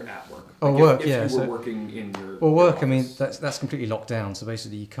 like when you're at work. Oh, like work, if you were working in your. Well, work. Office. I mean, that's completely locked down. So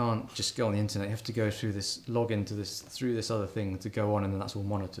basically, you can't just go on the internet. You have to go through this other thing to go on, and then that's all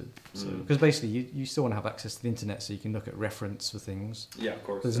monitored. So because basically, you still want to have access to the internet, so you can look at reference for things. Yeah, of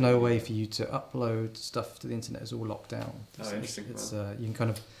course. There's no way for you to upload stuff to the internet. It's all locked down. Interesting. It's you can kind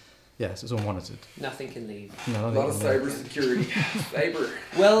of, so it's all monitored. Nothing can leave. No, a lot of cyber security. Cyber.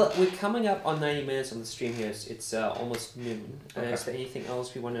 Well, we're coming up on 90 minutes on the stream here. It's almost noon. Okay. Is there anything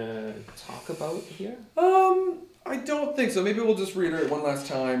else we want to talk about here? I don't think so. Maybe we'll just reiterate one last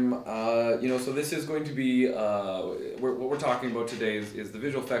time. So this is going to be what we're talking about today is the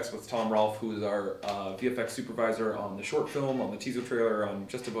visual effects with Tom Rolfe, who is our VFX supervisor on the short film, on the teaser trailer, on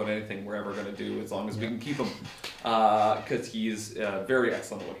just about anything we're ever going to do, as long as we can keep him, because he's very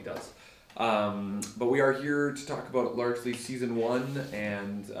excellent at what he does. But we are here to talk about largely season 1,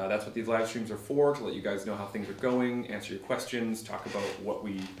 and that's what these live streams are for, to let you guys know how things are going, answer your questions, talk about what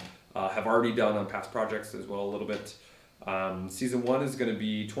we have already done on past projects as well a little bit. Season 1 is going to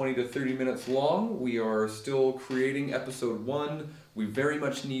be 20 to 30 minutes long. We are still creating episode 1. We very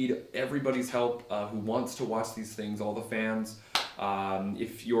much need everybody's help who wants to watch these things, all the fans.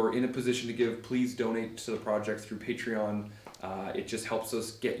 If you're in a position to give, please donate to the project through Patreon. It just helps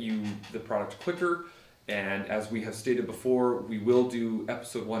us get you the product quicker. And as we have stated before, we will do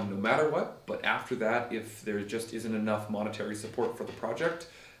episode 1 no matter what. But after that, if there just isn't enough monetary support for the project,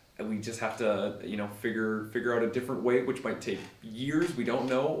 and we just have to, figure out a different way, which might take years, we don't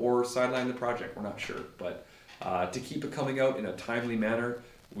know, or sideline the project, we're not sure. But to keep it coming out in a timely manner,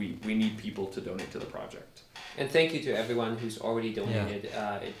 we need people to donate to the project. And thank you to everyone who's already donated.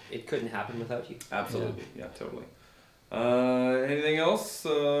 It couldn't happen without you. Absolutely, yeah totally. Anything else?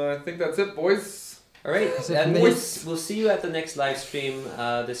 I think that's it, boys. All right, and we'll see you at the next live stream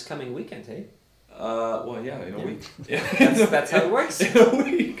this coming weekend, hey? Well, yeah, in a week. Yeah. That's how it works. In a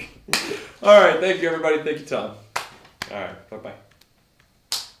week. All right, thank you, everybody. Thank you, Tom. All right, bye-bye.